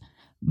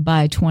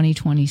by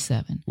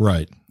 2027.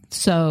 Right.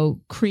 So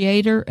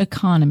creator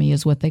economy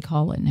is what they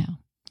call it now.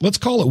 Let's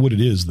call it what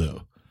it is,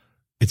 though.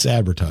 It's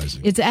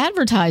advertising. It's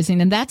advertising.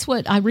 And that's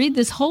what I read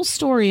this whole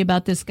story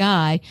about this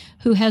guy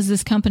who has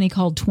this company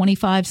called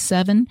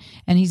 25/7.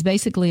 And he's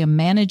basically a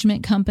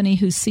management company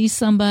who sees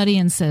somebody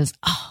and says,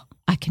 oh,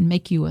 I can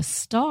make you a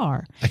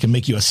star. I can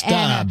make you a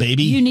star,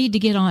 baby. You need to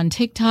get on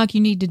TikTok.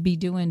 You need to be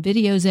doing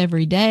videos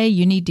every day.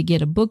 You need to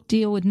get a book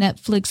deal with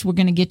Netflix. We're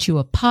going to get you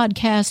a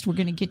podcast. We're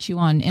going to get you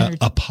on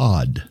a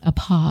pod. A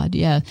pod,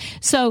 yeah.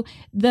 So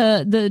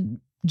the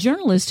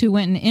journalist who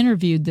went and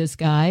interviewed this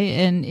guy,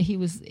 and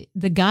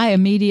the guy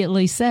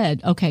immediately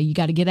said, okay, you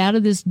got to get out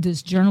of this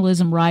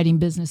journalism writing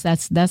business.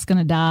 That's going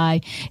to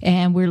die.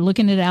 And we're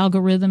looking at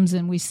algorithms,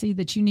 and we see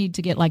that you need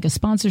to get like a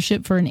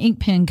sponsorship for an ink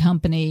pen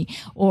company,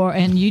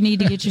 and you need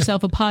to get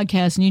yourself a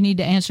podcast, and you need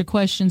to answer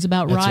questions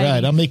about That's writing.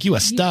 Right. I'll make you a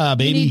star,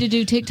 baby. You need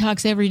to do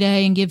TikToks every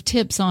day and give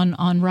tips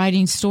on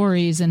writing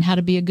stories and how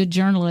to be a good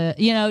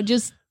journalist.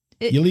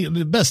 You'll eat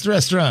the best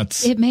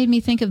restaurants. It made me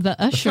think of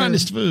the Usher. The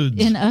finest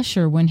foods. In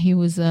Usher when he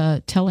was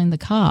telling the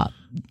cop,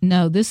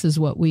 no, this is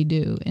what we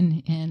do.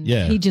 And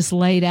he just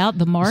laid out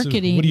the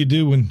marketing. So what do you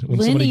do when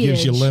somebody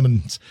gives you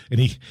lemons and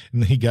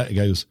he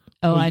goes,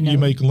 oh, I know. You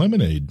make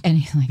lemonade. And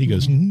he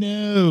goes,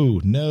 no.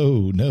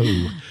 And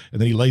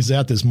then he lays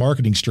out this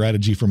marketing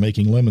strategy for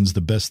making lemons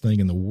the best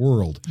thing in the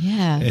world.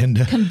 Yeah.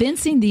 And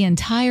convincing the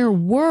entire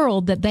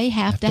world that they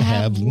have to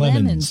have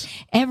lemons.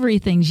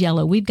 Everything's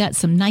yellow. We've got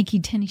some Nike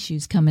tennis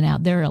shoes coming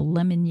out. They're a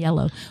lemon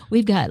yellow.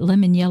 We've got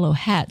lemon yellow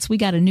hats. We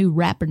got a new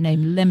rapper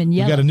named Lemon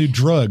Yellow. We got a new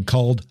drug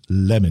called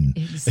lemon.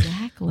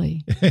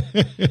 Exactly.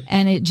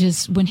 And it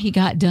just, when he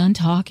got done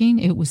talking,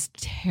 it was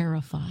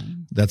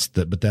terrifying.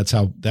 But that's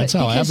how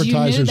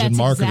advertisers and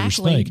marketers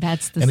think.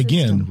 That's the and system.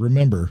 Again,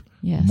 remember,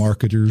 yes.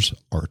 Marketers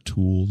are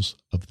tools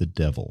of the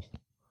devil.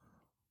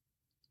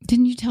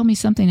 Didn't you tell me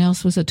something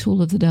else was a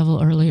tool of the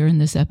devil earlier in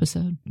this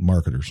episode?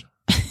 Marketers.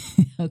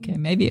 Okay,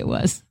 maybe it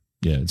was.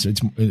 Yeah, it's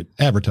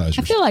advertisers.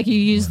 I feel like you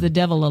use the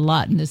devil a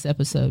lot in this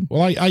episode.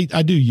 Well,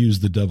 I do use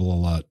the devil a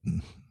lot.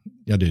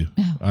 I do.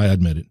 Oh. I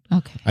admit it.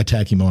 Okay. I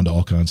tack him onto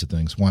all kinds of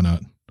things. Why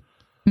not?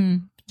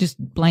 Just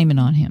blame it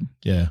on him.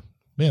 Yeah.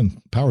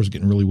 Man, power's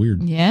getting really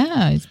weird.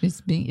 Yeah,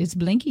 it's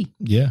blinky.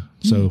 Yeah.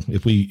 So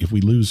if we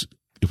lose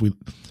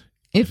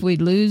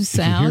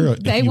sound,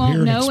 they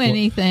won't know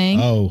anything.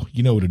 Oh,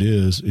 you know what it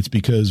is? It's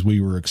because we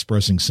were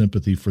expressing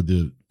sympathy for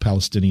the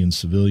Palestinian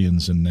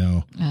civilians, and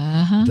now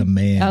the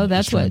man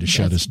is trying to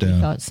shut us down.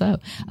 I thought so.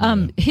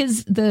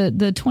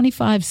 The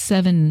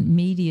 25/7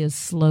 media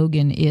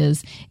slogan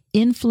is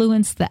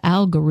influence the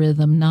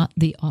algorithm, not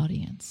the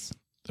audience.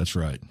 That's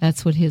right.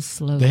 That's what his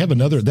slogan. They have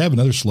another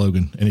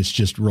slogan, and it's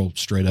just real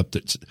straight up.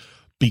 That's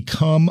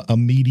become a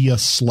media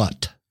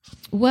slut.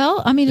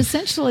 Well, I mean,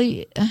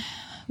 essentially,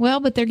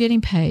 but they're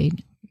getting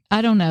paid.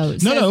 I don't know.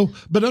 No,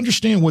 but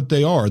understand what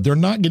they are. They're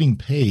not getting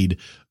paid.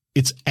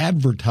 It's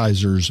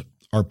advertisers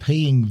are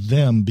paying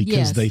them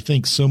because they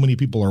think so many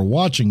people are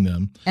watching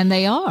them. And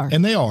they are.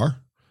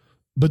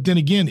 But then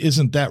again,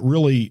 isn't that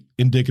really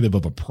indicative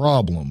of a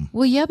problem?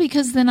 Well, yeah,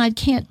 because then I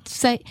can't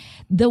say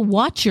the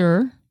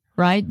watcher,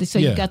 right? So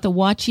you've got the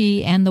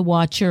watchee and the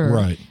watcher.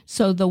 Right.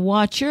 So the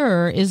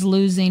watcher is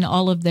losing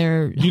all of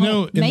their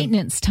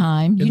maintenance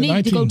time. You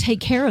need to go take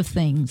care of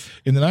things.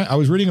 I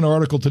was reading an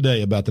article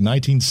today about the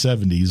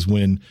 1970s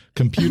when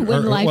good.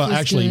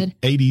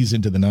 80s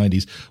into the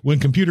 90s, when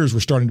computers were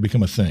starting to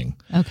become a thing.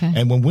 Okay.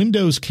 And when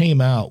Windows came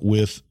out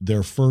with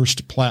their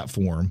first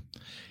platform,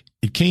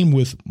 it came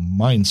with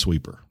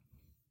Minesweeper.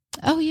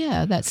 Oh,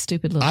 yeah, that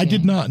stupid little I game.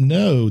 did not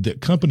know that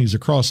companies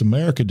across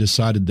America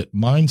decided that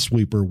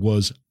Minesweeper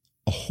was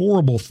a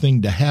horrible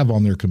thing to have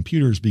on their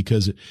computers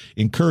because it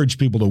encouraged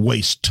people to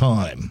waste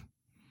time.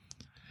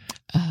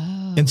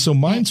 Oh, and so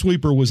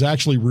Minesweeper was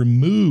actually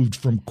removed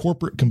from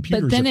corporate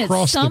computers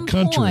across the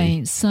country. At some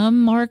point,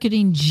 some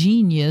marketing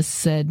genius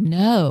said,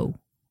 no,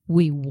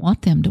 we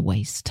want them to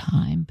waste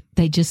time.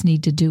 They just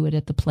need to do it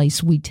at the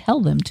place we tell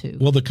them to.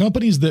 Well, the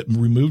companies that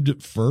removed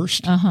it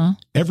first,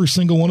 every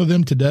single one of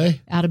them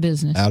today, out of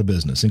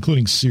business,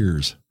 including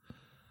Sears.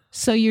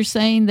 So you're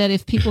saying that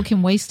if people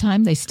can waste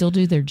time, they still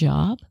do their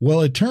job?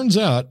 Well, it turns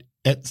out,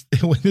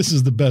 this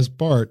is the best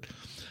part,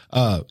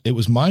 it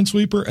was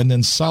Minesweeper and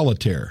then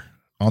Solitaire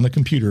on the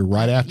computer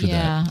right after that.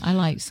 Yeah, I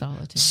like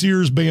Solitaire.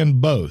 Sears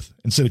banned both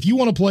and said, if you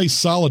want to play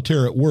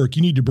Solitaire at work,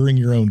 you need to bring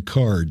your own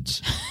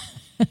cards.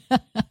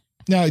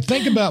 Now,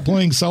 think about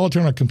playing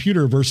Solitaire on a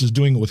computer versus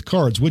doing it with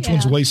cards. Which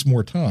ones waste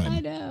more time? I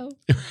know.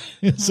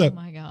 So, oh,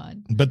 my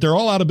God. But they're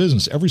all out of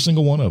business, every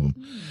single one of them.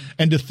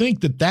 And to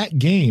think that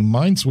game,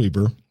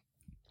 Minesweeper,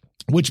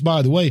 which,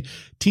 by the way,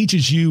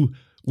 teaches you,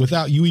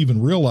 without you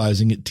even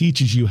realizing it,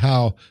 teaches you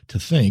how to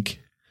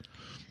think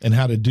and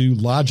how to do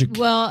logic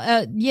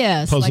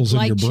puzzles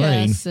in your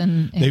brain.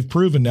 And they've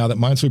proven now that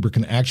Minesweeper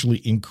can actually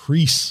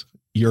increase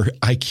your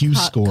IQ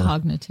score.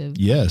 Cognitive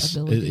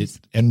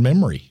abilities. And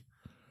memory.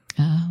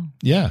 Oh.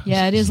 Yeah.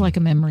 Yeah, it is like a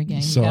memory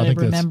game. So you got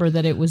to remember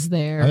that it was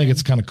there. I think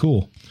it's kind of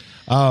cool.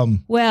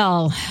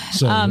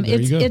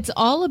 It's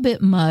all a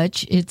bit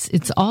much.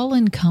 It's all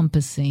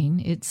encompassing.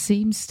 It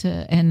seems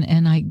to,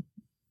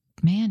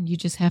 you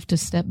just have to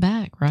step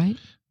back, right?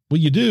 Well,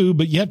 you do,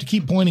 but you have to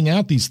keep pointing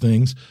out these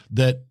things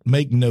that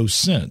make no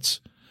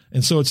sense.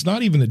 And so it's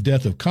not even a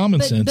death of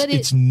common sense.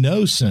 It's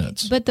no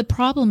sense. But the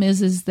problem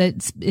is that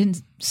it's been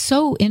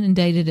so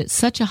inundated at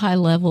such a high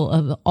level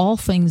of all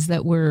things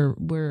that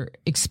we're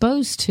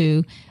exposed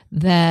to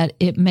that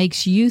it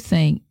makes you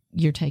think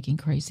you're taking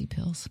crazy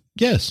pills.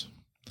 Yes.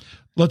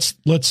 Let's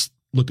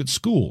look at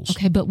schools.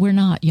 Okay, but we're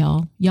not,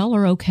 y'all. Y'all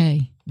are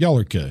okay. Y'all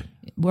are okay.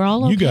 We're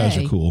all okay. You guys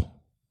are cool.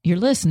 You're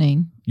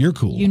listening. You're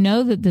cool. You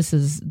know that this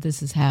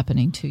is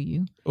happening to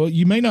you. Well,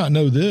 you may not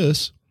know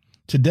this.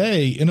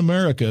 Today in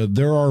America,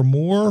 there are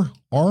more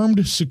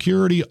armed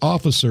security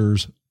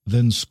officers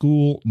than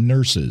school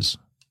nurses.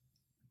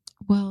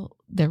 Well,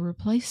 they're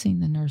replacing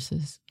the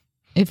nurses.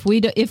 If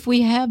we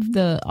have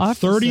the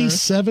officer,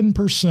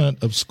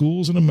 37% of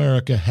schools in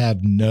America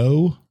have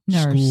no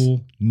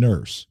school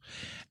nurse,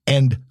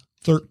 and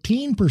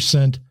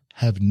 13%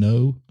 have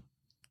no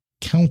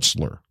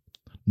counselor,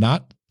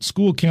 not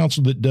school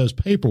counselor that does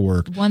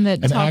paperwork, one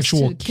that an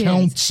actual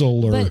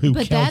counselor who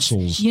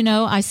counsels.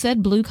 I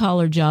said blue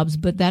collar jobs,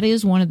 but that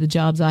is one of the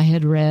jobs I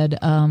had read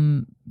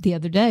the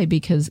other day,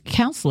 because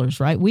counselors,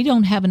 right? We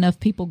don't have enough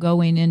people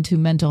going into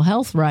mental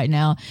health right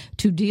now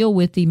to deal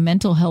with the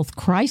mental health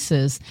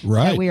crisis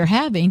that we are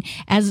having,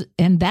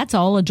 and that's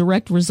all a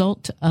direct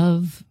result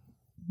of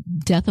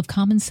death of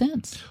common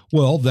sense.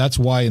 Well, that's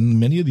why in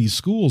many of these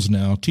schools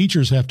now,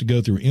 teachers have to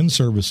go through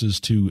in-services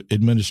to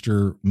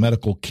administer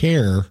medical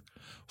care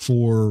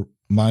for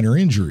minor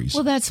injuries.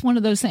 Well, that's one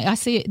of those things. I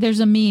see there's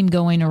a meme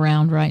going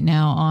around right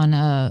now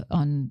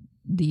on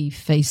the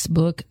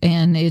Facebook,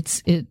 and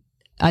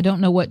I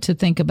don't know what to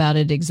think about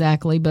it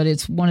exactly, but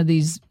it's one of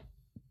these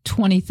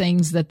 20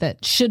 things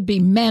that should be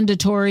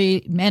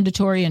mandatory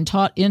and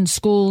taught in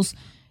schools.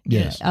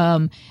 Yes.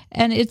 And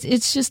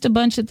it's just a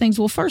bunch of things.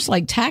 Well, first,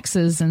 like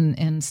taxes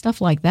and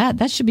stuff like that.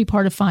 That should be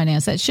part of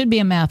finance. That should be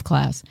a math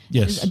class.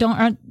 Yes.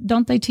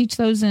 Don't they teach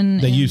those in?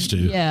 They used to.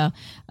 Yeah.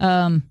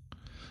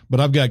 But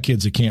I've got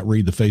kids that can't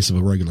read the face of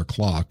a regular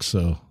clock.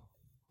 So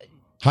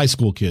high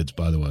school kids,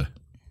 by the way.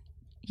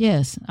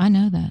 Yes, I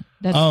know that.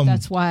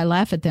 That's why I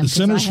laugh at them. The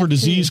Centers for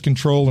Disease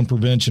Control and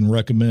Prevention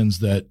recommends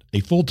that a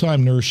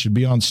full-time nurse should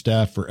be on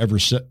staff for every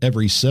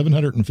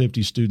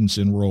 750 students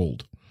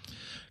enrolled.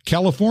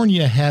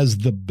 California has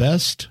the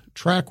best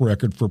track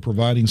record for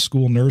providing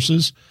school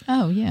nurses.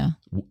 Oh, yeah.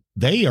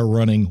 They are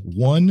running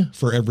one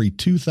for every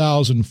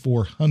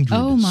 2,400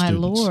 Oh, my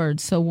students. Lord.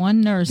 So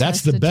one nurse.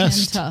 That's the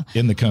best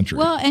in the country.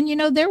 Well, and,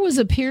 there was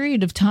a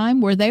period of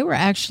time where they were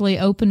actually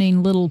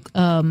opening little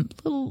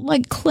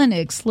like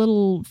clinics,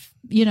 little,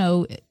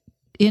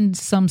 in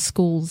some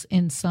schools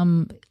in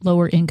some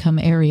lower income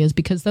areas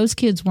because those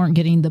kids weren't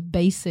getting the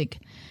basic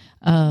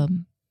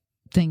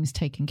things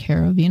taken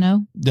care of,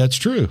 That's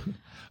true.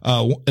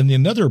 And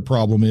another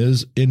problem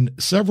is in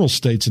several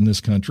states in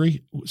this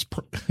country,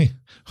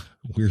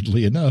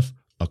 weirdly enough,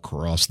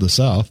 across the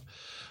South,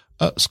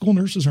 school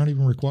nurses aren't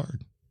even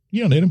required.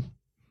 You don't need them.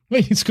 What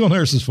do you need school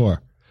nurses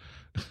for?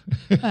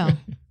 Well,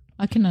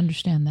 I can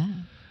understand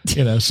that.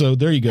 So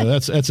there you go.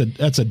 That's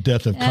a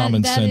death of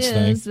common sense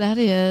thing. That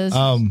is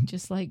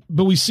just like.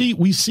 But we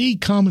see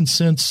common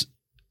sense,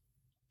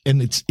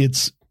 and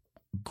its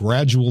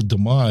gradual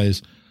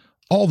demise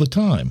all the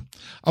time.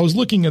 I was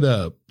looking at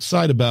a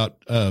site about,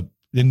 and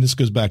this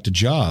goes back to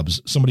jobs,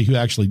 somebody who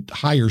actually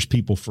hires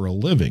people for a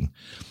living,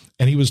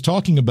 and he was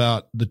talking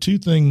about the two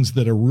things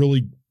that are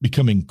really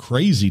becoming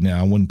crazy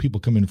now when people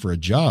come in for a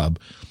job.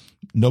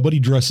 Nobody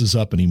dresses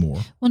up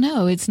anymore. Well,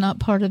 no, it's not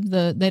part of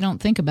they don't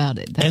think about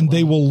it that and way.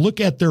 They will look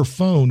at their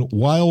phone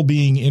while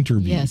being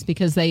interviewed. Yes,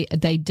 because they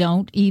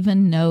don't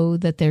even know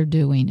that they're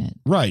doing it.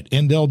 Right.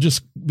 And they'll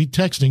just be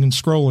texting and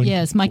scrolling.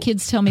 Yes, my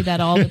kids tell me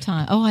that all the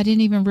time. Oh, I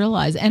didn't even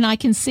realize. And I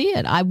can see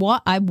it. I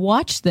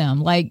watch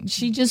them. Like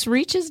she just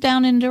reaches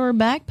down into her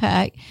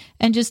backpack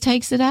and just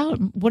takes it out.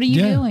 What are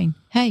you doing?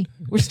 Hey,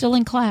 we're still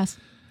in class.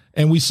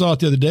 And we saw it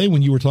the other day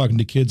when you were talking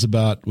to kids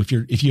about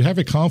if you have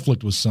a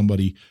conflict with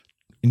somebody,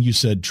 and you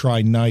said,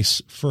 try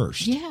nice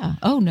first. Yeah.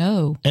 Oh,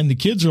 no. And the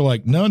kids are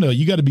like, no,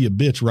 you got to be a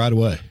bitch right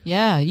away.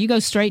 Yeah. You go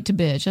straight to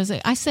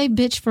bitch. I say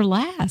bitch for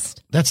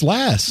last. That's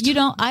last.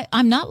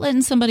 I'm not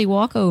letting somebody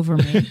walk over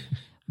me,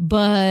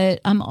 but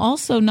I'm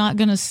also not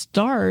going to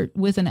start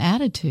with an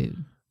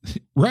attitude.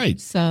 Right.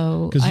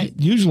 So, because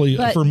usually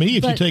for me,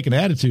 if you take an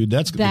attitude,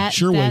 that's a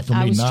sure way for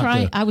me not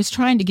to. I was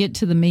trying to get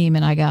to the meme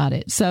and I got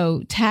it.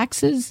 So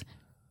taxes,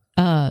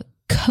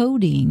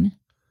 coding.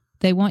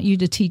 They want you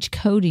to teach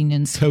coding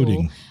in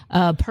school.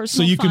 Coding.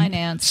 Personal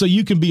finance. So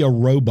you can be a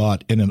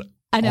robot in an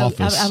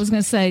office. I was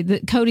going to say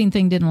the coding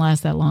thing didn't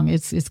last that long.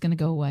 It's going to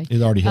go away.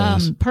 It already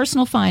has.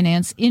 Personal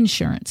finance,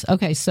 insurance.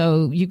 Okay,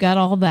 so you got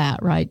all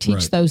that, right?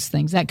 Teach those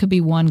things. That could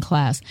be one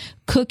class.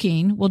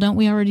 Cooking. Well, don't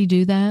we already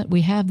do that?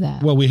 We have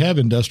that. Well, we have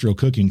industrial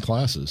cooking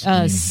classes.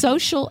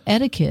 Social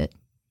etiquette.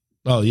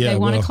 Oh, yeah. They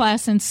want a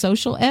class in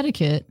social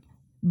etiquette.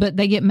 But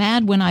they get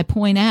mad when I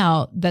point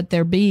out that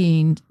they're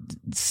being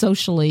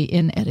socially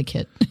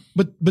inetiquette.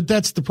 But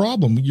that's the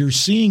problem. You're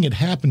seeing it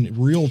happen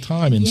real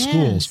time in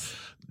schools.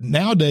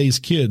 Nowadays,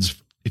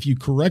 kids, if you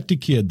correct a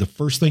kid, the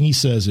first thing he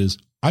says is,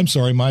 I'm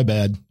sorry, my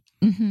bad.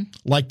 Mm-hmm.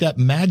 Like that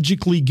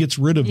magically gets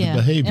rid of the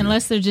behavior.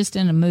 Unless they're just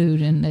in a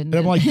mood and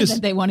I'm like,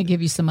 they want to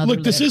give you some other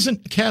look, this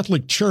isn't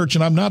Catholic Church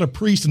and I'm not a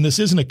priest and this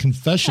isn't a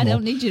confessional. I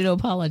don't need you to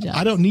apologize.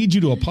 I don't need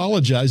you to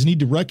apologize. You need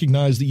to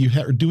recognize that you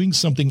are doing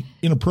something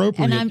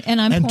inappropriate. And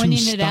I'm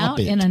pointing it out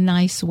in a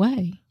nice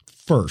way.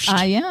 First.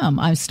 I am.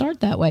 I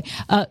start that way.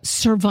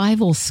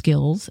 Survival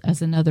skills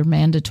as another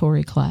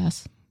mandatory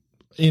class.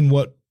 In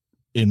what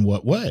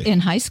way? In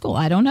high school.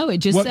 I don't know. It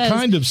just what says. What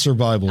kind of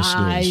survival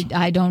skills?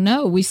 I don't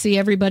know. We see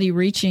everybody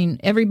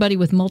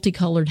with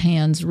multicolored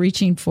hands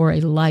reaching for a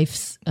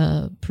life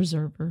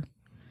preserver.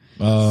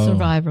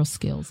 Survival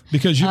skills.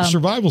 Because your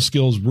survival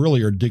skills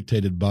really are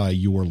dictated by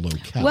your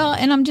locale. Well,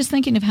 and I'm just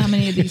thinking of how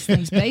many of these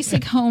things.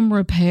 Basic home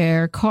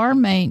repair, car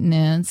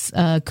maintenance,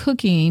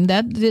 cooking.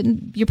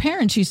 Your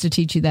parents used to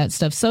teach you that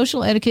stuff.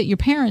 Social etiquette, your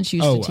parents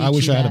used to teach you that. I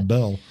wish I had a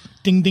bell.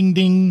 Ding, ding,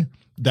 ding.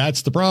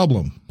 That's the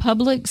problem.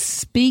 Public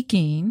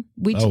speaking.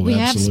 We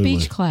have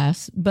speech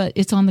class, but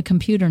it's on the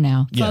computer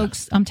now. Yeah.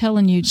 Folks, I'm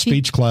telling you.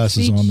 Speech class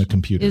is on the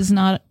computer. Is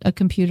not a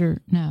computer,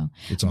 no.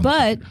 It's on the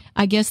computer.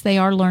 I guess they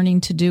are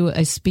learning to do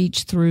a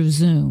speech through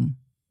Zoom.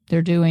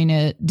 They're doing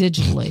it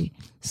digitally.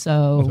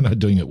 So they're not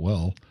doing it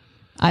well.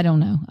 I don't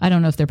know. I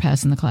don't know if they're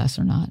passing the class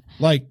or not.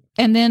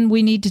 And then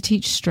we need to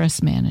teach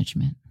stress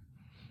management.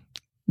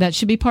 That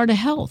should be part of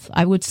health.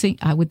 I would think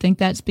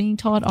that's being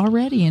taught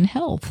already in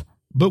health.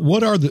 But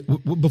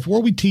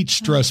before we teach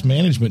stress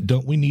management,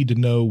 don't we need to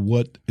know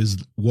what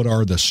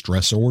are the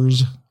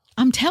stressors?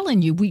 I'm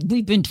telling you,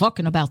 we've been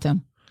talking about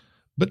them.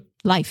 But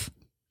life.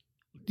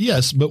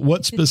 Yes, but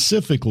what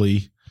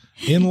specifically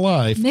in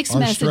life mixed are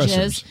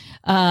messages,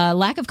 stressors?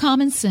 Lack of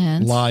common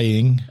sense,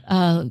 lying.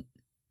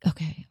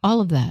 Okay, all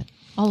of that.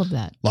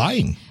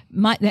 Lying.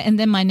 And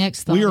then my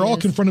next thought. We are all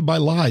confronted by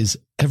lies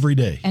every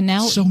day. And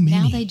now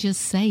they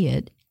just say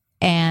it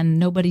and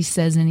nobody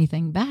says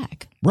anything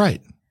back.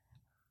 Right.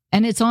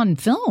 And it's on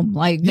film.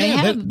 Like they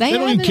don't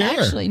even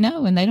care. Actually,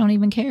 no, and they don't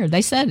even care.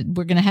 They said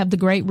we're going to have the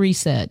Great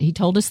Reset. He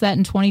told us that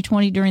in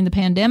 2020 during the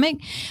pandemic.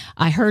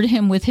 I heard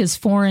him with his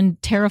foreign,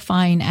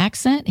 terrifying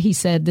accent. He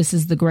said this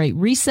is the Great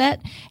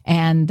Reset,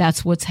 and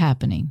that's what's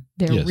happening.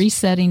 They're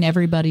resetting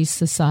everybody's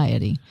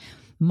society,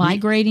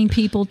 migrating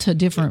people to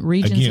different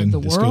regions of the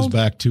world. This goes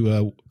back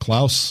to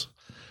Klaus.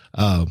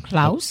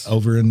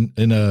 Over in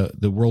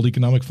the World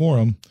Economic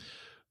Forum.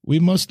 We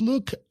must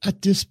look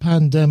at this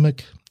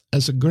pandemic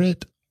as a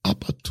great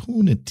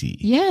opportunity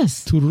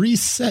to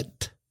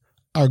reset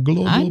our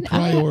global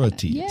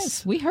priorities.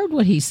 Yes, we heard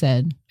what he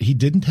said. He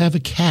didn't have a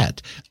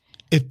cat.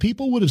 If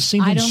people would have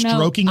seen him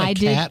stroking a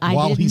cat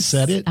while he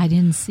said it, I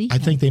didn't see I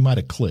think they might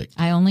have clicked.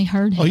 I only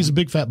heard him. Oh, he's a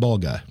big fat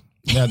bald guy.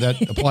 Now,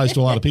 that applies to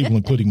a lot of people,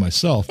 including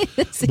myself.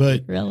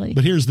 But really?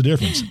 But here's the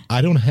difference.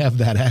 I don't have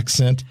that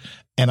accent,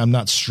 and I'm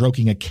not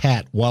stroking a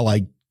cat while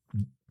I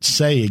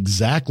say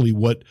exactly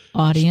what.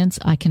 Audience,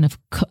 I can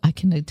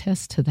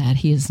attest to that.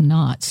 He is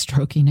not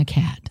stroking a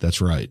cat.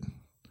 That's right.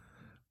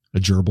 A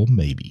gerbil,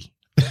 maybe.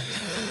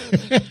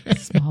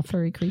 Small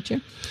furry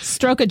creature.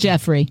 Stroke a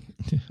Jeffrey.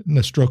 And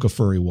a stroke a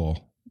furry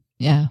wall.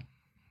 Yeah.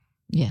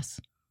 Yes.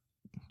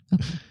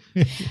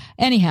 Okay.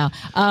 Anyhow,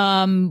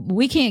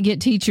 we can't get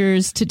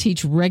teachers to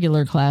teach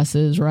regular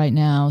classes right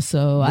now.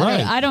 So Right.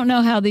 I don't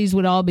know how these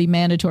would all be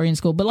mandatory in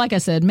school. But like I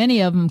said,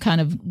 many of them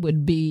kind of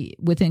would be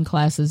within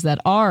classes that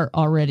are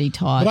already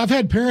taught. But I've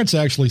had parents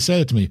actually say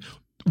it to me.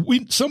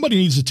 Somebody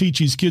needs to teach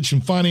these kids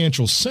some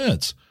financial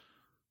sense.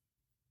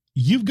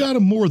 You've got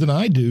them more than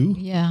I do.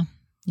 Yeah.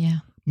 Yeah.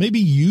 Maybe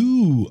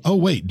you. Oh,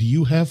 wait. Do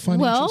you have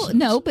financial sense?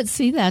 No, but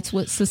see, that's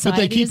what society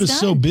But they keep has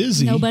us done. so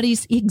busy.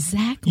 Nobody's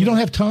exactly. You don't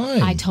have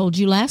time. I told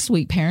you last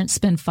week, parents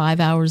spend 5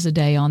 hours a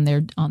day on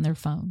their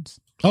phones.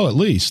 Oh, at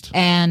least.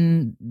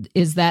 And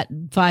is that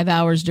 5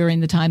 hours during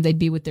the time they'd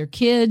be with their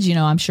kids? You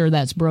know, I'm sure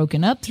that's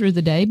broken up through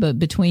the day, but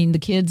between the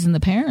kids and the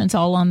parents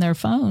all on their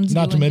phones.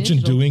 Not to mention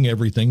digital. doing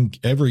everything.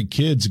 Every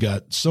kid's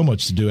got so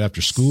much to do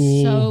after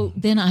school. So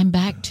then I'm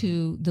back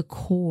to the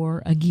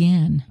core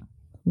again.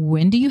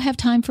 When do you have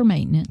time for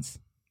maintenance?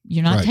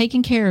 You're not Right.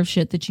 taking care of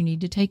shit that you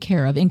need to take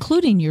care of,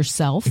 including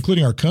yourself.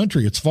 Including our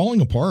country. It's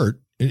falling apart.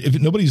 If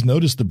nobody's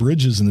noticed, the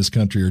bridges in this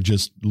country are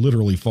just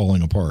literally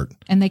falling apart.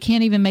 And they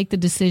can't even make the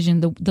decision,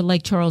 the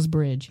Lake Charles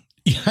Bridge.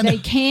 Yeah, I know. They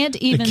can't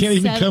even. They can't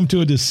even come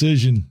to a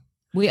decision.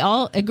 We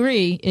all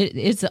agree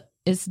it's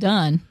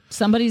done.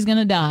 Somebody's going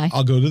to die.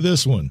 I'll go to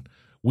this one.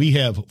 We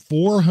have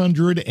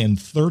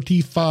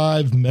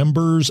 435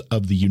 members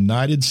of the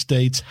United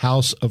States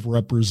House of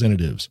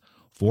Representatives.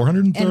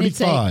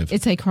 435. And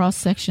it's a cross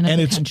section of and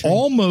the it's country.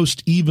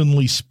 almost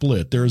evenly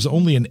split. There is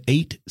only an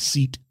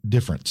 8-seat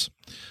difference.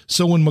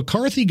 So when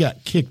McCarthy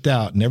got kicked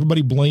out and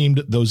everybody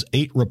blamed those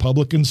 8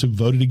 Republicans who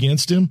voted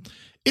against him,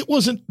 it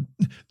wasn't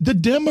the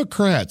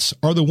Democrats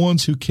are the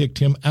ones who kicked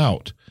him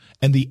out.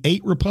 And the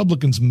 8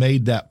 Republicans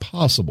made that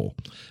possible.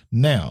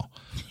 Now,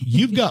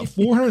 you've got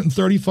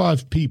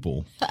 435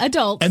 people.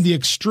 Adults. And the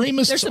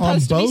extremists on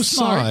supposed to be both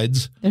smart.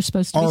 sides They're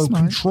supposed to be are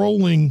smart.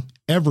 controlling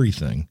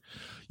everything.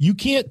 You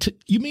can't.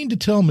 You mean to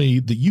tell me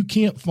that you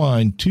can't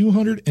find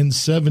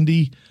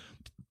 270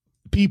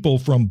 people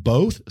from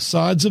both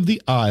sides of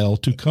the aisle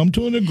to come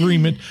to an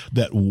agreement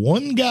that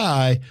one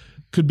guy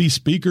could be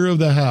Speaker of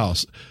the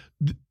House?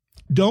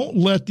 Don't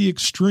let the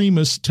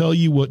extremists tell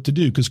you what to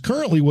do, because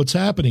currently what's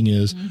happening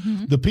is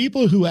the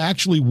people who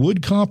actually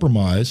would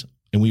compromise,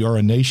 and we are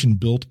a nation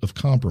built of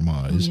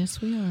compromise. Oh, yes,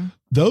 we are.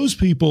 Those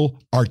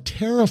people are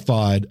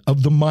terrified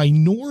of the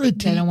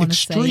minority They don't want to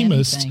say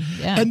extremists. anything.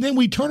 Yeah. And then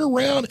we turn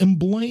around and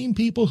blame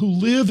people who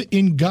live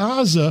in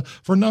Gaza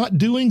for not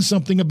doing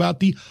something about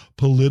the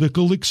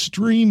political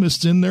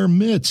extremists in their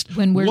midst.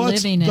 When we're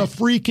What's living the it.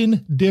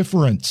 freaking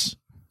difference?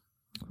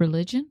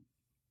 Religion?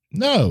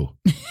 No.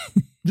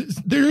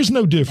 There is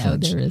no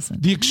difference. No, there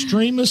isn't. The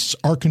extremists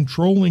are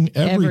controlling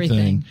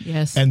everything.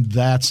 Yes. And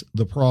that's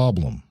the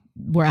problem.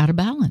 We're out of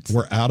balance.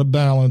 We're out of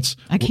balance.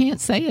 I can't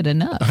say it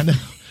enough. I know.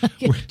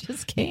 I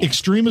just can't.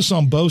 Extremists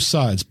on both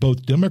sides,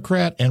 both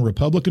Democrat and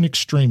Republican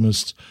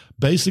extremists,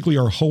 basically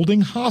are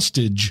holding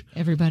hostage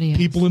Everybody else.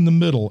 people in the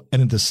middle,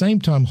 and at the same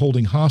time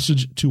holding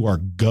hostage to our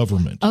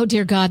government. Oh,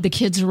 dear God, the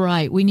kids are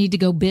right. We need to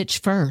go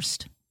bitch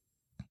first.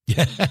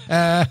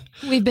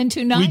 We've been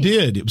too nice. We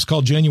did. It was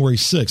called January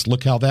 6th.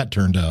 Look how that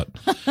turned out.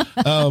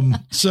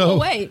 So, Oh,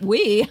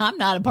 wait, I'm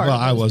not a part well,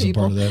 of those I wasn't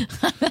people. part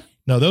of that.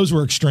 No, those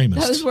were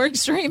extremists. Those were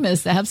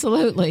extremists,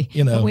 absolutely.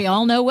 You know. And we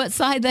all know what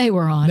side they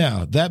were on.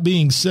 Now, that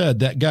being said,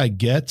 that guy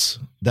Getz,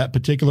 that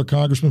particular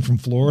congressman from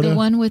Florida. The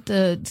one with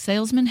the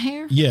salesman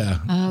hair? Yeah.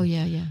 Oh,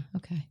 yeah.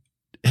 Okay.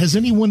 Has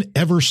anyone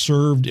ever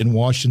served in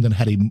Washington that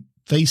had a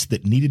face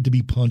that needed to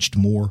be punched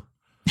more?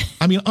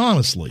 I mean,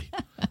 honestly,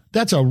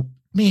 that's a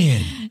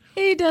man.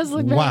 He does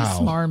look very Wow.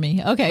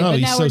 smarmy. Okay, Oh, but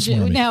he's now so we're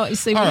smarmy. now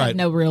see we All have right.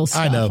 no real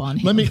stuff I know. on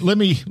him. Let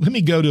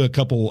me go to a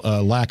couple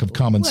lack of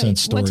common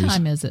sense stories. What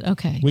time is it?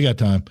 Okay. We got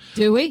time.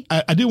 Do we?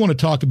 I do want to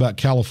talk about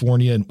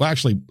California and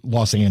actually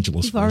Los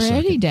Angeles. We've for a second.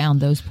 already downed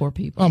those poor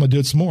people. I'm gonna do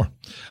it some more.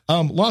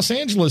 Los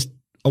Angeles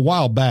a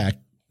while back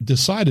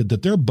decided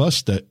that their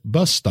bus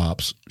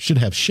stops should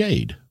have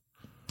shade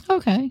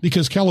Okay.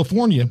 because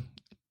California,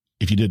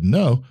 if you didn't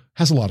know,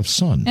 has a lot of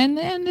sun.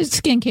 And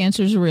skin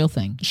cancer is a real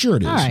thing. Sure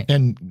it is. All right.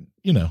 And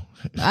you know,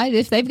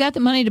 If they've got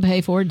the money to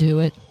pay for it, do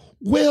it.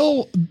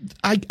 well,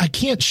 I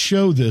can't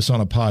show this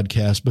on a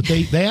podcast, but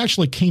they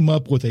actually came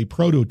up with a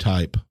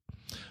prototype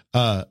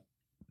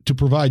to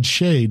provide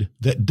shade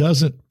that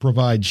doesn't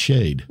provide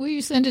shade. Will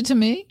you send it to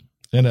me?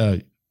 And well,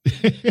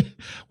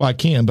 I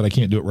can, but I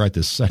can't do it right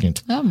this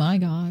second. Oh my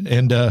God!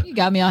 And You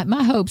got me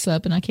my hopes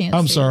up, and I can't.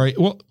 I'm see sorry.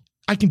 Well,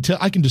 I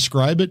can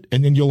describe it,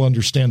 and then you'll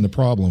understand the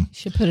problem. It.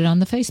 Should put it on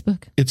the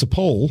Facebook. It's a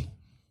pole,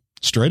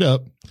 straight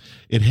up.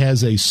 It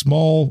has a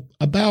small,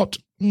 about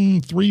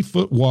 3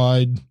 foot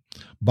wide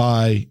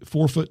by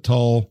 4 foot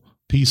tall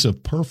piece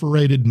of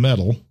perforated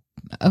metal.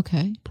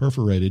 Okay.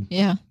 Perforated.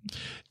 Yeah.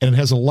 And it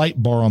has a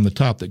light bar on the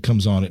top that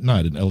comes on at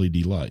night, an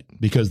LED light,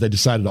 because they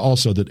decided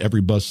also that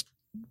every bus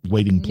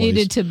waiting place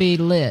needed to be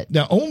lit.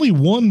 Now, only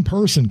one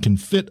person can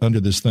fit under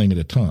this thing at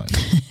a time.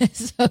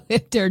 So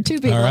if there are two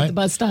people at the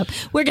bus stop,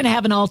 we're going to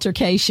have an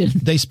altercation.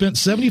 They spent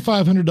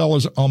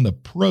 $7,500 on the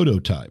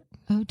prototype.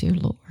 Oh, dear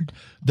Lord.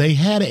 They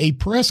had a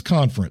press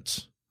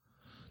conference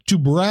to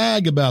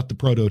brag about the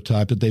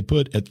prototype that they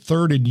put at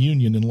 3rd and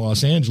Union in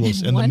Los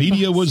Angeles, and the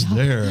media was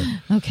there.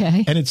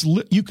 Okay. And it's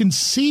you can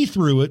see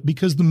through it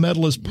because the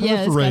metal is perforated.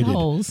 Yeah, it's got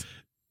holes.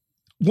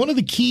 One of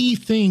the key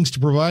things to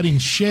providing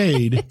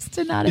shade is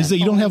that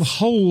you don't have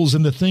holes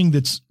in the thing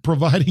that's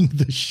providing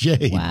the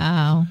shade.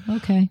 Wow.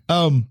 Okay.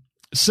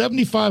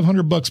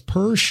 $7,500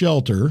 per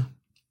shelter.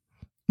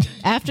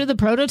 After the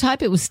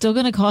prototype, it was still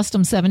going to cost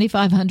them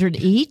 $7,500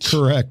 each.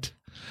 Correct.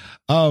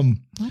 What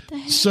the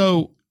heck?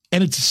 So,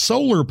 and it's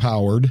solar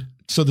powered,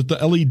 so that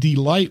the LED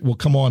light will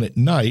come on at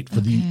night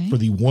for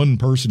the one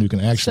person who can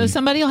actually. So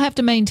somebody will have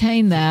to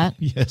maintain that.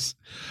 Yes.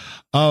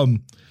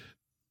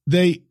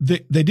 They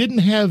didn't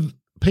have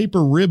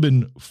paper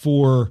ribbon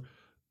for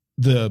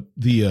the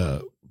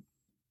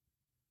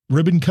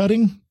ribbon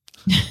cutting.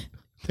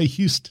 They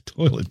used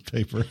toilet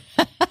paper.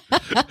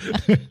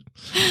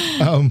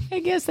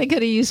 I guess they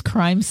could have used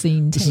crime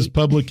scene tape. This is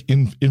public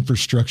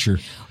infrastructure.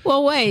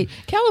 Well, wait.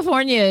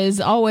 California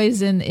is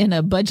always in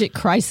a budget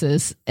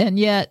crisis, and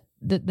yet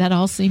that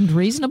all seemed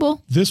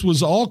reasonable. This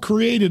was all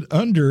created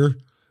under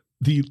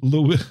the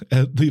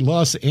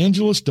Los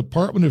Angeles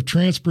Department of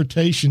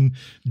Transportation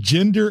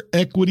Gender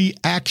Equity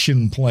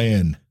Action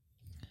Plan.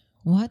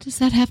 What does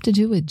that have to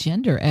do with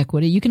gender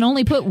equity? You can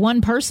only put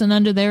one person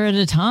under there at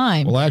a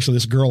time. Well, actually,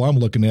 this girl I'm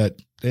looking at,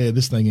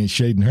 this thing ain't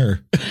shading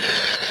her.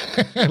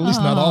 At least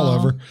not all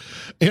of her.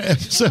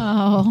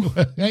 So,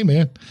 hey,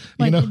 man.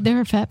 Wait, there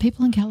are fat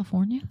people in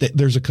California?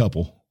 There's a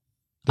couple.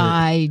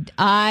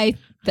 Bella,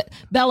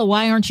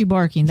 why aren't you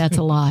barking? That's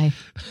a lie.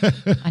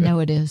 I know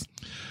it is.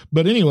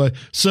 But anyway,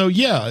 so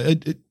yeah.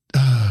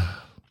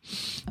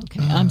 Okay,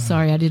 I'm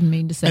sorry. I didn't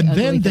mean to say. And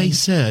ugly then they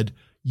things. said,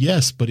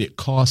 yes, but it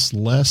costs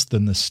less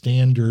than the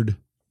standard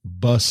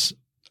bus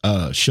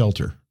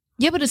shelter.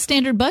 Yeah, but a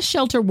standard bus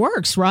shelter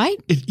works, right?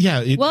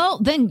 Well,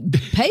 then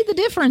pay the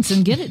difference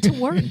and get it to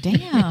work.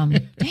 Damn.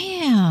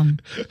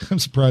 I'm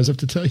surprised I have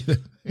to tell you that.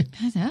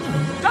 I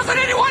know. Doesn't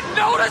anyone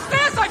notice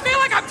this? I feel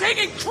like I'm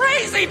taking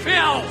crazy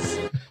pills.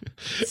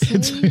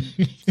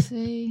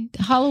 See,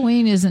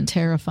 Halloween isn't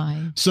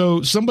terrifying.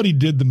 So somebody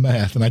did the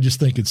math, and I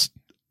just think it's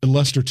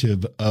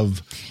illustrative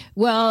of.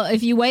 Well,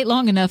 if you wait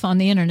long enough on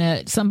the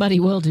internet, somebody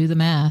will do the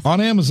math.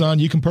 On Amazon,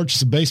 you can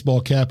purchase a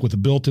baseball cap with a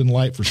built-in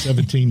light for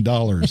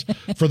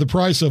 $17. For the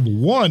price of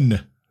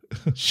one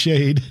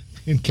shade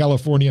in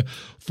California,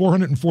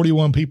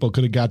 441 people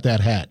could have got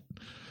that hat.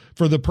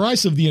 For the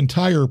price of the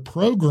entire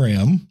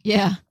program,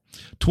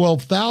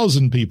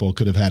 12,000 people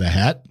could have had a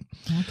hat.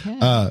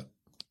 Okay.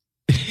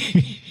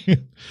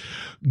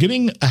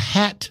 Getting a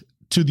hat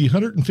to the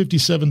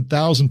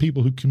 157,000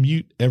 people who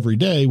commute every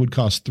day would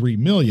cost $3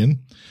 million.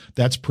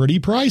 That's pretty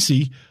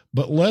pricey,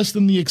 but less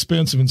than the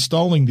expense of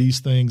installing these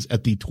things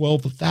at the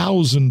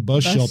 12,000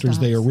 bus shelters stops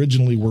they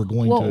originally were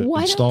going to install them.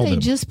 Why don't they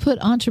just put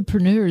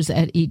entrepreneurs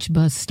at each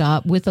bus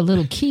stop with a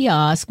little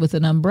kiosk with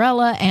an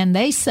umbrella, and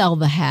they sell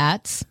the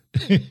hats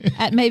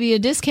at maybe a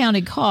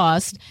discounted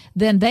cost?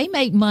 Then they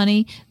make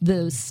money.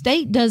 The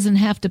state doesn't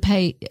have to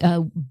pay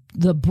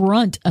the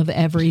brunt of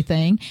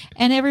everything,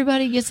 and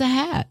everybody gets a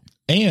hat.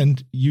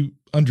 And you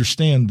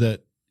understand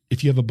that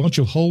if you have a bunch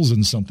of holes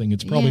in something,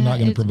 it's probably not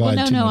going to provide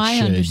too much I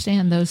shade.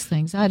 understand those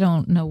things. I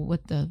don't know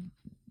what the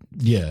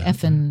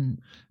effing.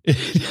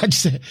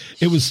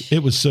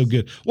 It was so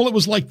good. Well, it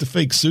was like the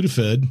fake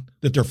Sudafed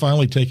that they're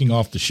finally taking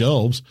off the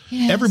shelves.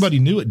 Yes. Everybody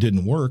knew it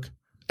didn't work.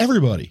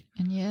 Everybody.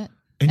 And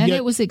yet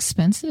it was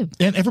expensive.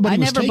 And everybody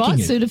was taking it. I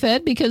never bought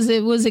Sudafed because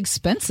it was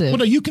expensive. Well,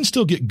 no, you can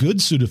still get good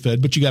Sudafed,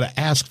 but you got to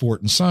ask for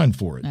it and sign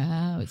for it.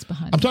 Oh, it's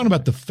behind. I'm talking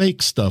about the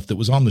fake stuff that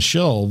was on the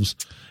shelves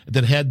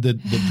that had the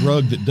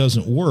drug that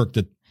doesn't work.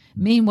 That.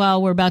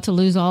 Meanwhile, we're about to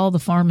lose all the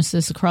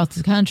pharmacists across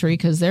the country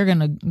because they're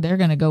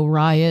gonna go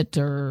riot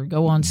or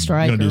go on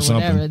strike or whatever.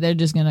 Something. They're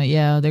just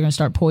they're gonna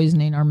start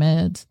poisoning our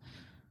meds.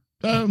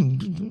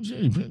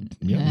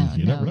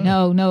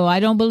 No, I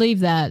don't believe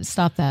that.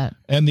 Stop that.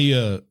 And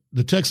the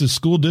Texas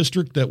school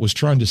district that was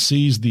trying to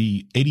seize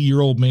the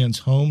 80-year-old man's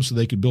home so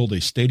they could build a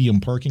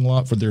stadium parking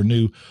lot for their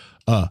new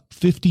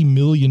 $50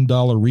 million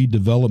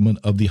redevelopment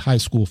of the high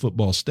school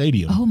football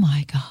stadium. Oh,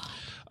 my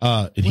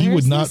God. And he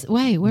would not.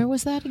 Wait, where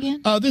was that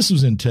again? This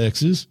was in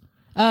Texas.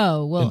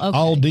 Oh, well, okay.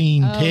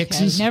 Aldine,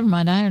 Texas. Never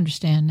mind. I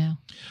understand now.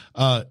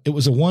 It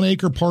was a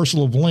 1-acre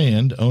parcel of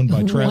land owned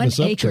by Travis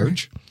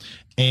Upchurch.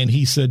 And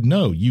he said,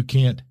 no, you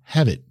can't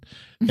have it.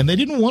 And they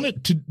didn't want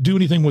it to do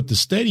anything with the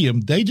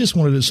stadium. They just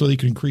wanted it so they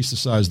could increase the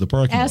size of the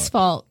parking lot.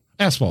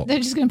 Asphalt. They're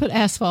just going to put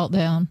asphalt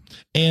down.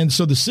 And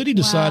so the city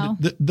decided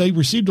that they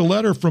received a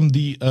letter from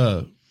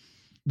the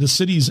the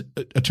city's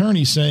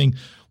attorney saying,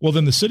 well,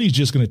 then the city's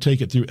just going to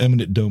take it through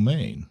eminent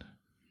domain.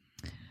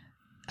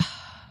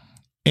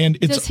 And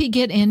does he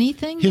get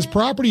anything? His then?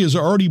 property is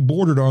already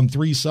bordered on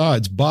 3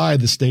 sides by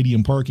the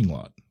stadium parking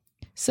lot.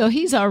 So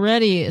he's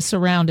already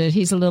surrounded.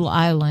 He's a little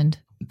island.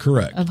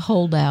 Correct. Of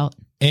holdout.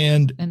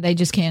 And they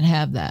just can't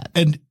have that.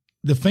 And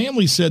the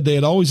family said they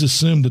had always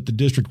assumed that the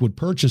district would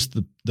purchase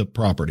the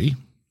property,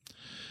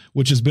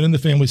 which has been in the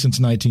family since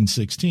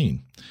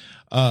 1916.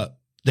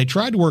 They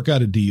tried to work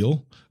out a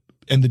deal,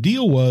 and the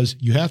deal was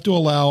you have to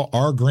allow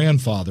our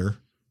grandfather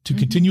to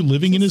continue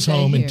living in his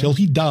home here until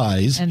he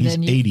dies. And he's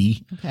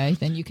 80. Okay,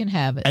 then you can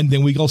have it. And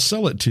then we go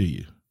sell it to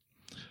you.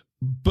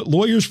 But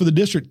lawyers for the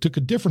district took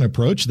a different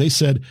approach. They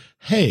said,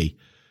 hey,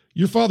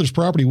 your father's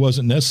property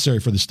wasn't necessary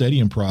for the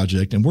stadium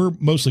project, and we're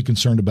mostly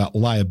concerned about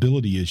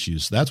liability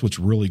issues. That's what's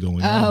really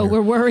going on. Oh,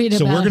 we're worried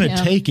about him. So we're going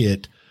to take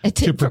it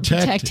to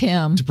protect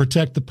him. To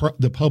protect the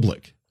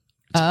public.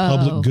 It's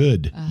public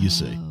good, you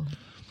see.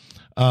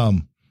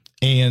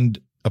 And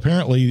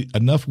apparently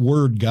enough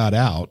word got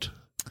out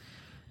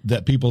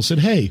that people said,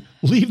 hey,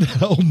 leave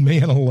that old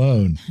man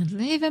alone.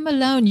 Leave him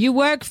alone. You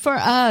work for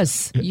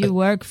us. You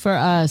work for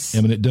us.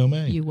 Eminent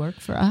domain. You work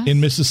for us. In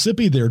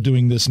Mississippi, they're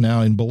doing this now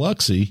in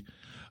Biloxi,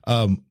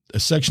 a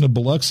section of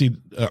Biloxi,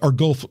 or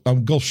Gulf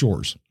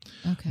Shores.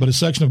 Okay. But a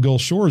section of Gulf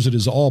Shores, it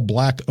is all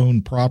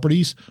black-owned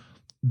properties.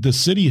 The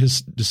city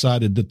has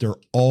decided that they're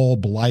all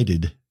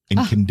blighted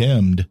and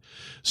condemned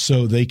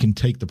so they can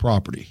take the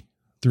property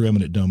through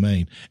eminent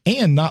domain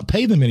and not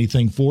pay them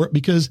anything for it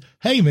because,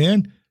 hey,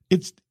 man,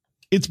 it's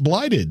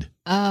blighted.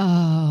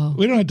 Oh.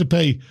 We don't have to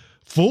pay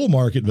full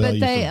market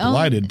value for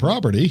blighted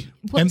property.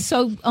 And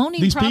so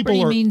owning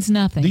property means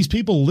nothing. These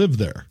people live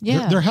there.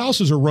 Yeah. Their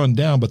houses are run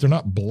down, but they're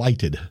not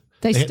blighted.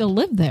 They still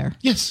live there.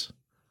 Yes.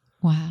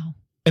 Wow.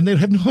 And they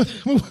have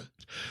no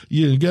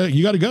you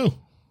got to go.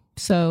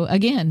 So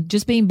again,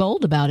 just being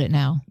bold about it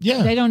now.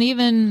 Yeah. They don't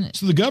even.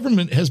 So the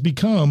government has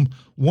become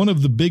one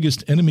of the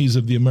biggest enemies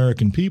of the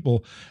American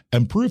people.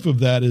 And proof of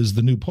that is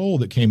the new poll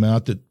that came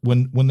out that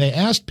when they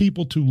asked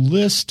people to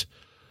list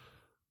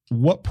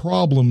what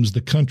problems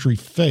the country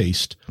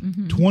faced,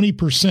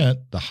 20%,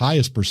 the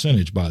highest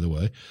percentage, by the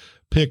way,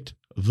 picked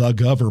the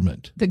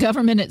government. The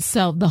government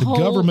itself, the whole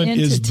government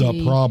entity is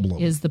the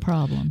problem. Is the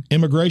problem.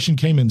 Immigration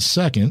came in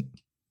second,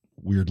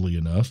 weirdly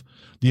enough.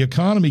 The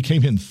economy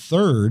came in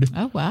third.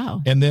 Oh,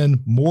 wow. And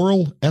then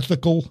moral,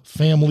 ethical,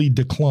 family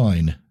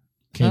decline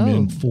came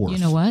in fourth. You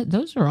know what?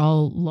 Those are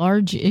all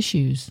large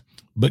issues.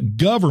 But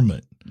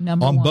government,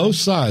 Number on one. both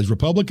sides,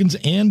 Republicans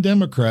and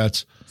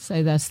Democrats,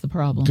 say that's the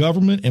problem.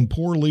 Government and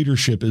poor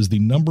leadership is the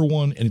number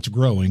one, and it's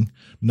growing,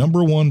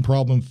 number one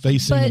problem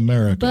facing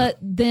America. But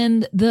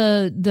then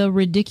the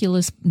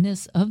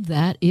ridiculousness of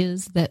that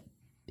is that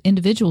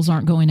individuals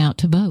aren't going out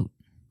to vote.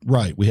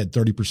 Right. We had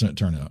 30%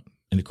 turnout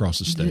across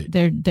the state.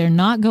 They're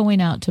not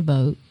going out to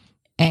vote.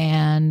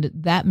 And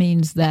that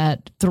means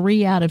that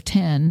 3 out of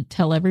 10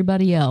 tell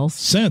everybody else.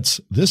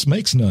 Sense. This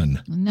makes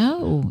none.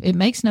 No, it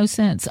makes no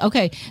sense.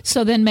 Okay,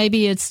 so then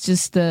maybe it's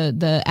just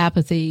the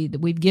apathy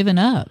that we've given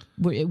up.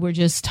 We're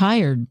just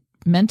tired.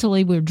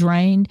 Mentally, we're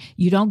drained.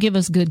 You don't give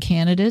us good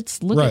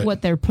candidates. Look at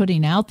what they're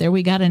putting out there.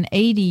 We got an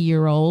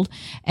 80-year-old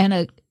and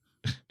a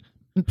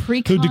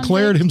pre-convict who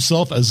declared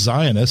himself a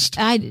Zionist.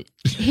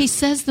 He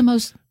says the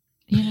most,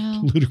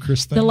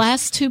 ludicrous things. The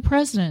last 2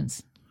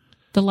 presidents.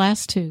 The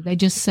last 2, they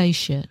just say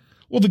shit.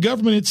 Well, the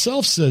government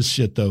itself says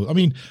shit, though. I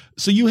mean,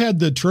 so you had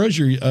the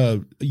Treasury,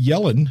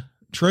 Yellen,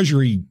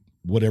 Treasury,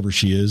 whatever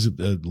she is,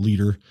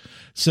 leader,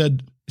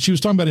 said she was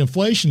talking about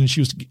inflation and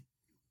she was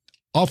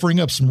offering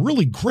up some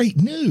really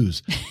great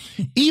news.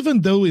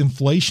 Even though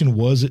inflation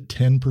was at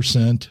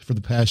 10% for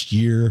the past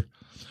year,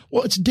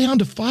 well, it's down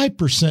to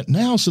 5%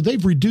 now, so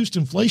they've reduced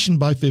inflation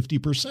by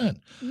 50%.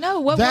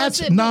 No,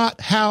 that's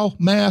not how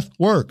math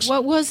works.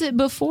 What was it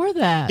before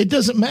that? It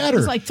doesn't matter.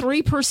 It's like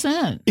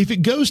 3%. If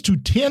it goes to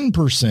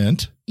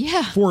 10%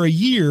 for a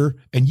year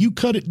and you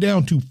cut it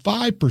down to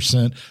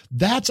 5%,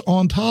 that's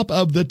on top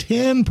of the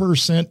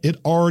 10% it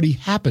already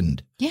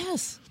happened.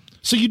 Yes.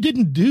 So you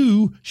didn't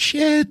do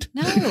shit.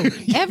 No,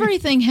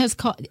 everything has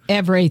cost.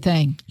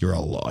 Everything. You're a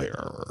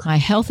liar. My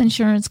health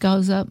insurance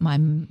goes up. My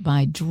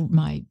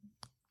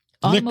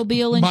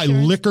automobile insurance. My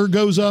liquor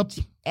goes up.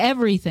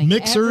 Everything.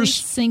 Mixers. Every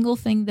single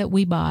thing that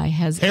we buy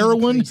has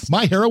heroin. Increased.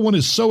 My heroin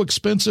is so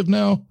expensive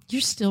now.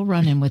 You're still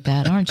running with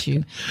that, aren't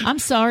you? I'm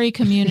sorry,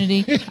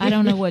 community. I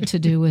don't know what to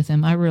do with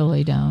him. I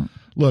really don't.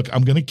 Look,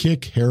 I'm going to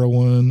kick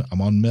heroin.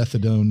 I'm on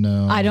methadone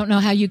now. I don't know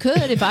how you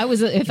could. If I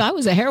was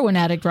a heroin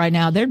addict right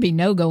now, there'd be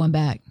no going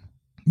back.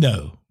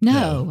 No,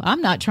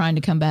 I'm not trying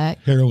to come back.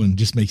 Heroin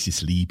just makes you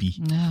sleepy.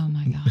 Oh,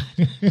 my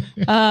God.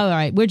 All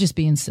right. We're just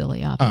being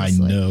silly,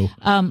 obviously. I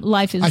know.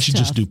 Life is I should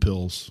tough. just do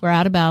pills. We're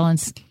out of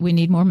balance. We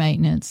need more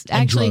maintenance.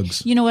 And Actually,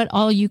 drugs. You know what?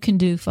 All you can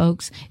do,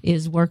 folks,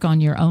 is work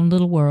on your own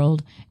little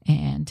world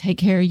and take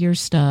care of your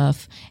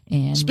stuff.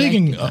 And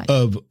speaking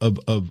of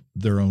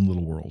their own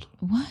little world.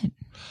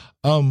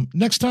 What?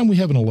 Next time we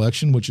have an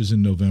election, which is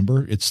in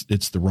November, it's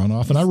the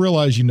runoff. And I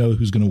realize you know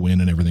who's going to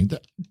win and everything.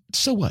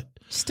 So what?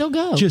 Still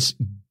go. Just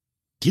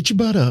get your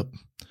butt up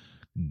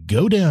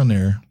Go down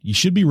there. You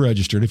should be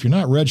registered. If you're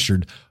not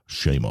registered,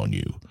 shame on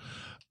you.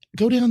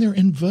 Go down there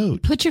and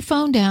vote. Put your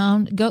phone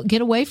down. Go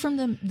get away from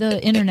the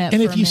internet.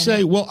 And for if a you minute.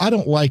 say, well, I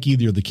don't like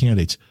either of the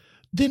candidates,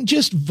 then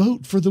just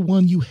vote for the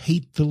one you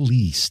hate the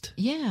least.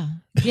 Yeah,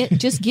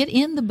 just get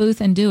in the booth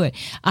and do it.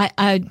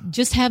 I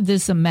just have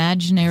this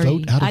imaginary.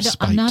 Vote out of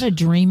spite. I'm not a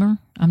dreamer.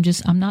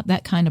 I'm not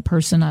that kind of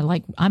person.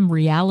 I'm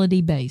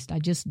reality based. I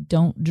just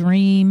don't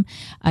dream.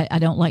 I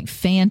don't like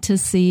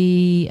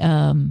fantasy,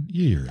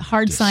 You're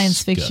hard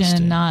science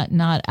fiction, disgusting.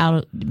 not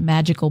out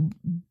magical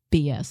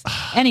BS.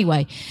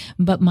 Anyway,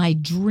 but my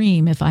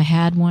dream, if I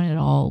had one at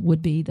all,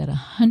 would be that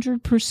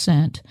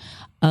 100%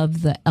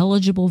 of the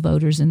eligible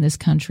voters in this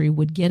country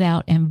would get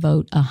out and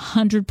vote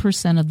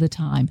 100% of the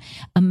time.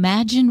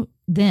 Imagine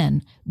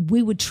then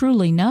we would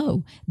truly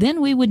know.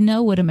 Then we would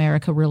know what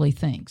America really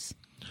thinks.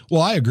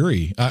 Well, I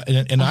agree.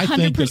 And I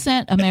think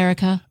 100%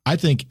 America. I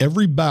think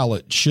every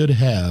ballot should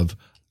have,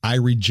 I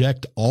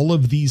reject all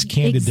of these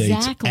candidates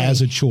Exactly.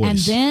 as a choice. And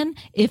then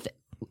if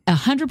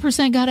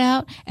 100% got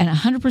out and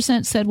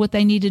 100% said what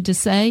they needed to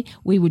say,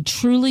 we would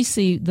truly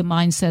see the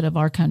mindset of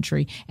our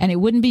country. And it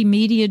wouldn't be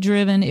media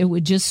driven. It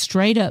would just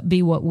straight up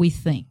be what we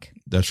think.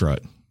 That's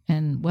right.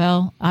 And,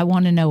 well, I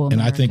want to know America.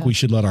 And I think we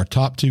should let our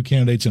top two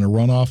candidates in a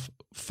runoff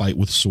fight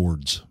with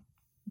swords.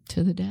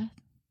 To the death?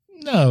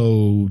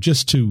 No,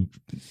 just to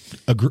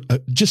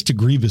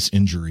grievous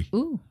injury.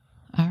 Ooh,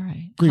 all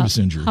right. Grievous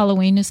injury.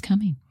 Halloween is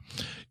coming.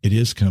 It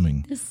is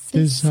coming. This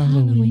is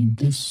Halloween.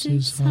 This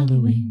is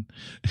Halloween.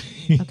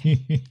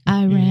 Okay.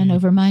 I ran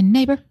over my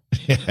neighbor.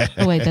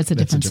 Oh, wait, that's a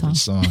different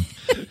song.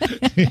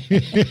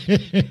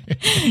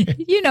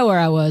 You know where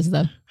I was,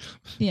 though.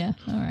 Yeah,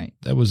 all right.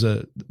 That was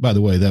by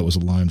the way, that was a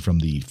line from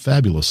the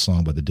fabulous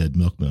song by the Dead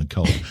Milkmen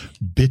called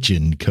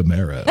Bitchin'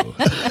 Camaro.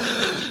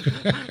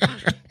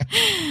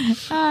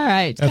 All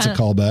right. That's a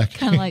callback.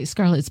 Kind of like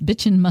Scarlett's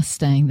bitchin'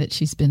 Mustang that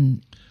she's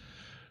been.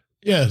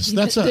 Yes,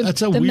 that's a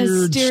the weird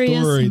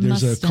mysterious story.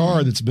 There's Mustang. a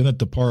car that's been at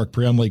the park,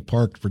 Praham Lake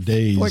Park, for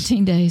days.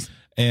 14 days.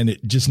 And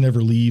it just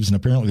never leaves. And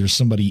apparently there's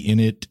somebody in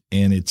it,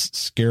 and it's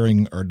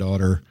scaring our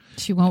daughter.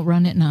 She won't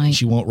run at night.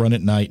 She won't run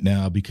at night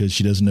now because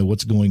she doesn't know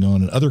what's going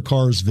on. And other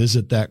cars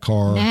visit that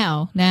car.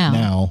 Now.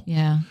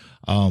 Yeah.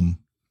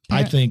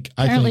 I think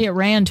Apparently it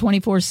ran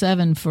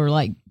 24/7 for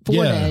like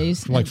 4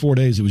 days. For like 4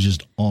 days, it was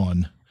just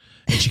on.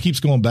 And she keeps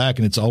going back,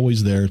 and it's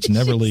always there. It's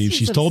never leaves.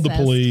 She's told the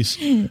obsessed.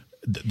 police.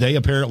 They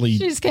apparently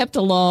She's kept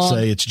a log.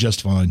 say it's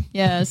just fine.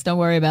 Yes, don't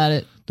worry about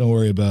it. Don't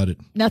worry about it.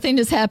 Nothing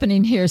is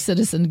happening here,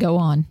 citizen. Go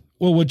on.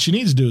 Well, what she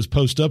needs to do is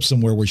post up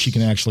somewhere where she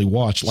can actually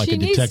watch like She a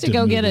detective needs to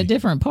go movie. get a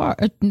different part.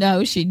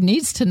 No, she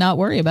needs to not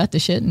worry about the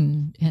shit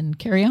and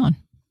carry on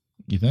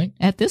You think?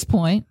 at this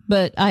point.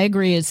 But I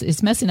agree,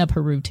 it's messing up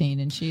her routine,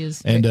 and she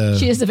is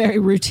a very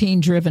routine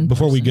driven.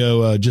 Before we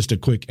go, just a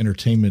quick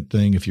entertainment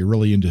thing. If you're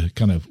really into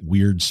kind of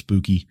weird,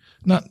 spooky,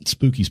 not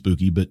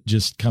spooky, but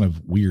just kind of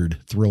weird,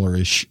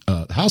 thriller-ish,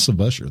 House of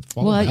Usher. The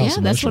Fall of House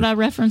of that's Usher. what I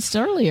referenced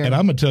earlier. And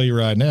I'm going to tell you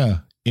right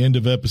now, end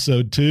of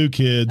episode 2,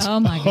 kids. Oh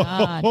my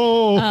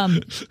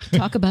God!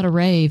 Talk about a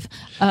rave.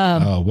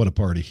 Oh, what a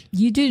party!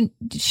 You do.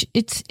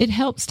 It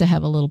helps to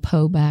have a little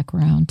Poe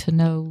background to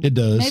know. It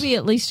does. Maybe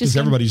at least Because just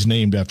everybody's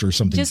named after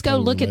something. just go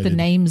look at the related.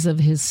 names of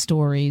his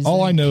stories.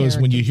 All and I know is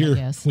when you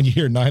characters, I guess.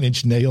 hear 9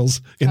 Inch Nails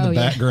in the Oh,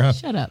 yeah. background,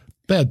 Shut up.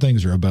 bad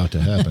things are about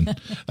to happen.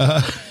 All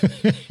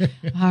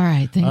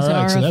right, things All right,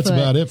 are so that's afoot.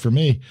 about it for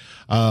me.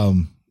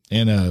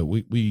 And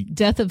we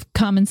Death of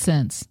common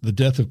sense. the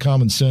death of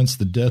common sense,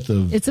 the death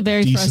of It's a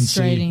very decency.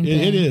 frustrating It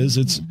thing. is.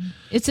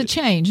 It's a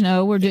change.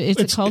 No, it's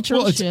a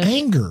cultural it's shift.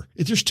 anger.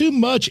 There's too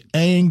much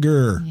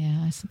anger.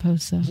 Yeah, I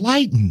suppose so.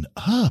 Lighten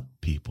up,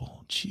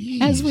 people.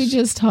 Jeez. As we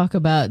just talk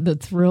about the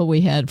thrill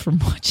we had from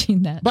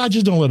watching that. But I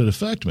just don't let it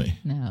affect me,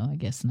 No, I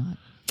guess not.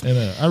 and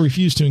I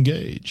refuse to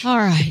engage. All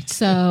right,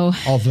 so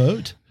I'll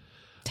vote.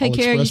 take I'll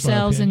care of express my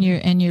yourselves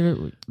and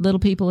your little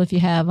people if you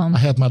have them. I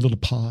have my little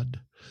pod.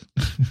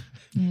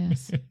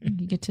 Yes,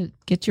 you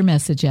get your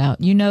message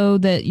out. You know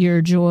that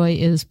your joy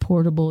is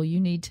portable. You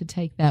need to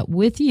take that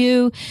with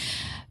you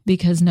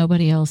because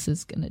nobody else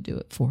is going to do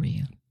it for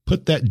you.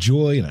 Put that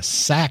joy in a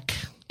sack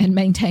And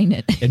maintain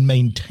it. and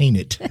maintain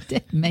it.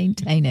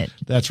 Maintain it.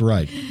 That's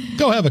right.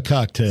 Go have a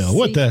cocktail.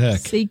 What the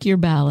heck? Seek your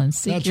balance.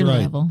 Seek That's your right.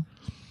 level.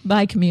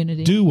 Bye,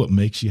 community. Do what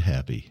makes you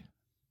happy.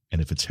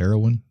 And if it's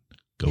heroin,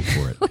 go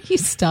for it. Will you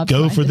stop?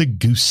 Go trying for to- the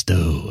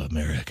gusto,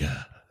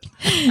 America.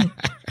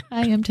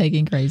 I am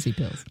taking crazy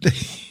pills.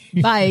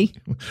 Bye.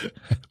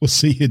 We'll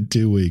see you in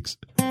 2 weeks.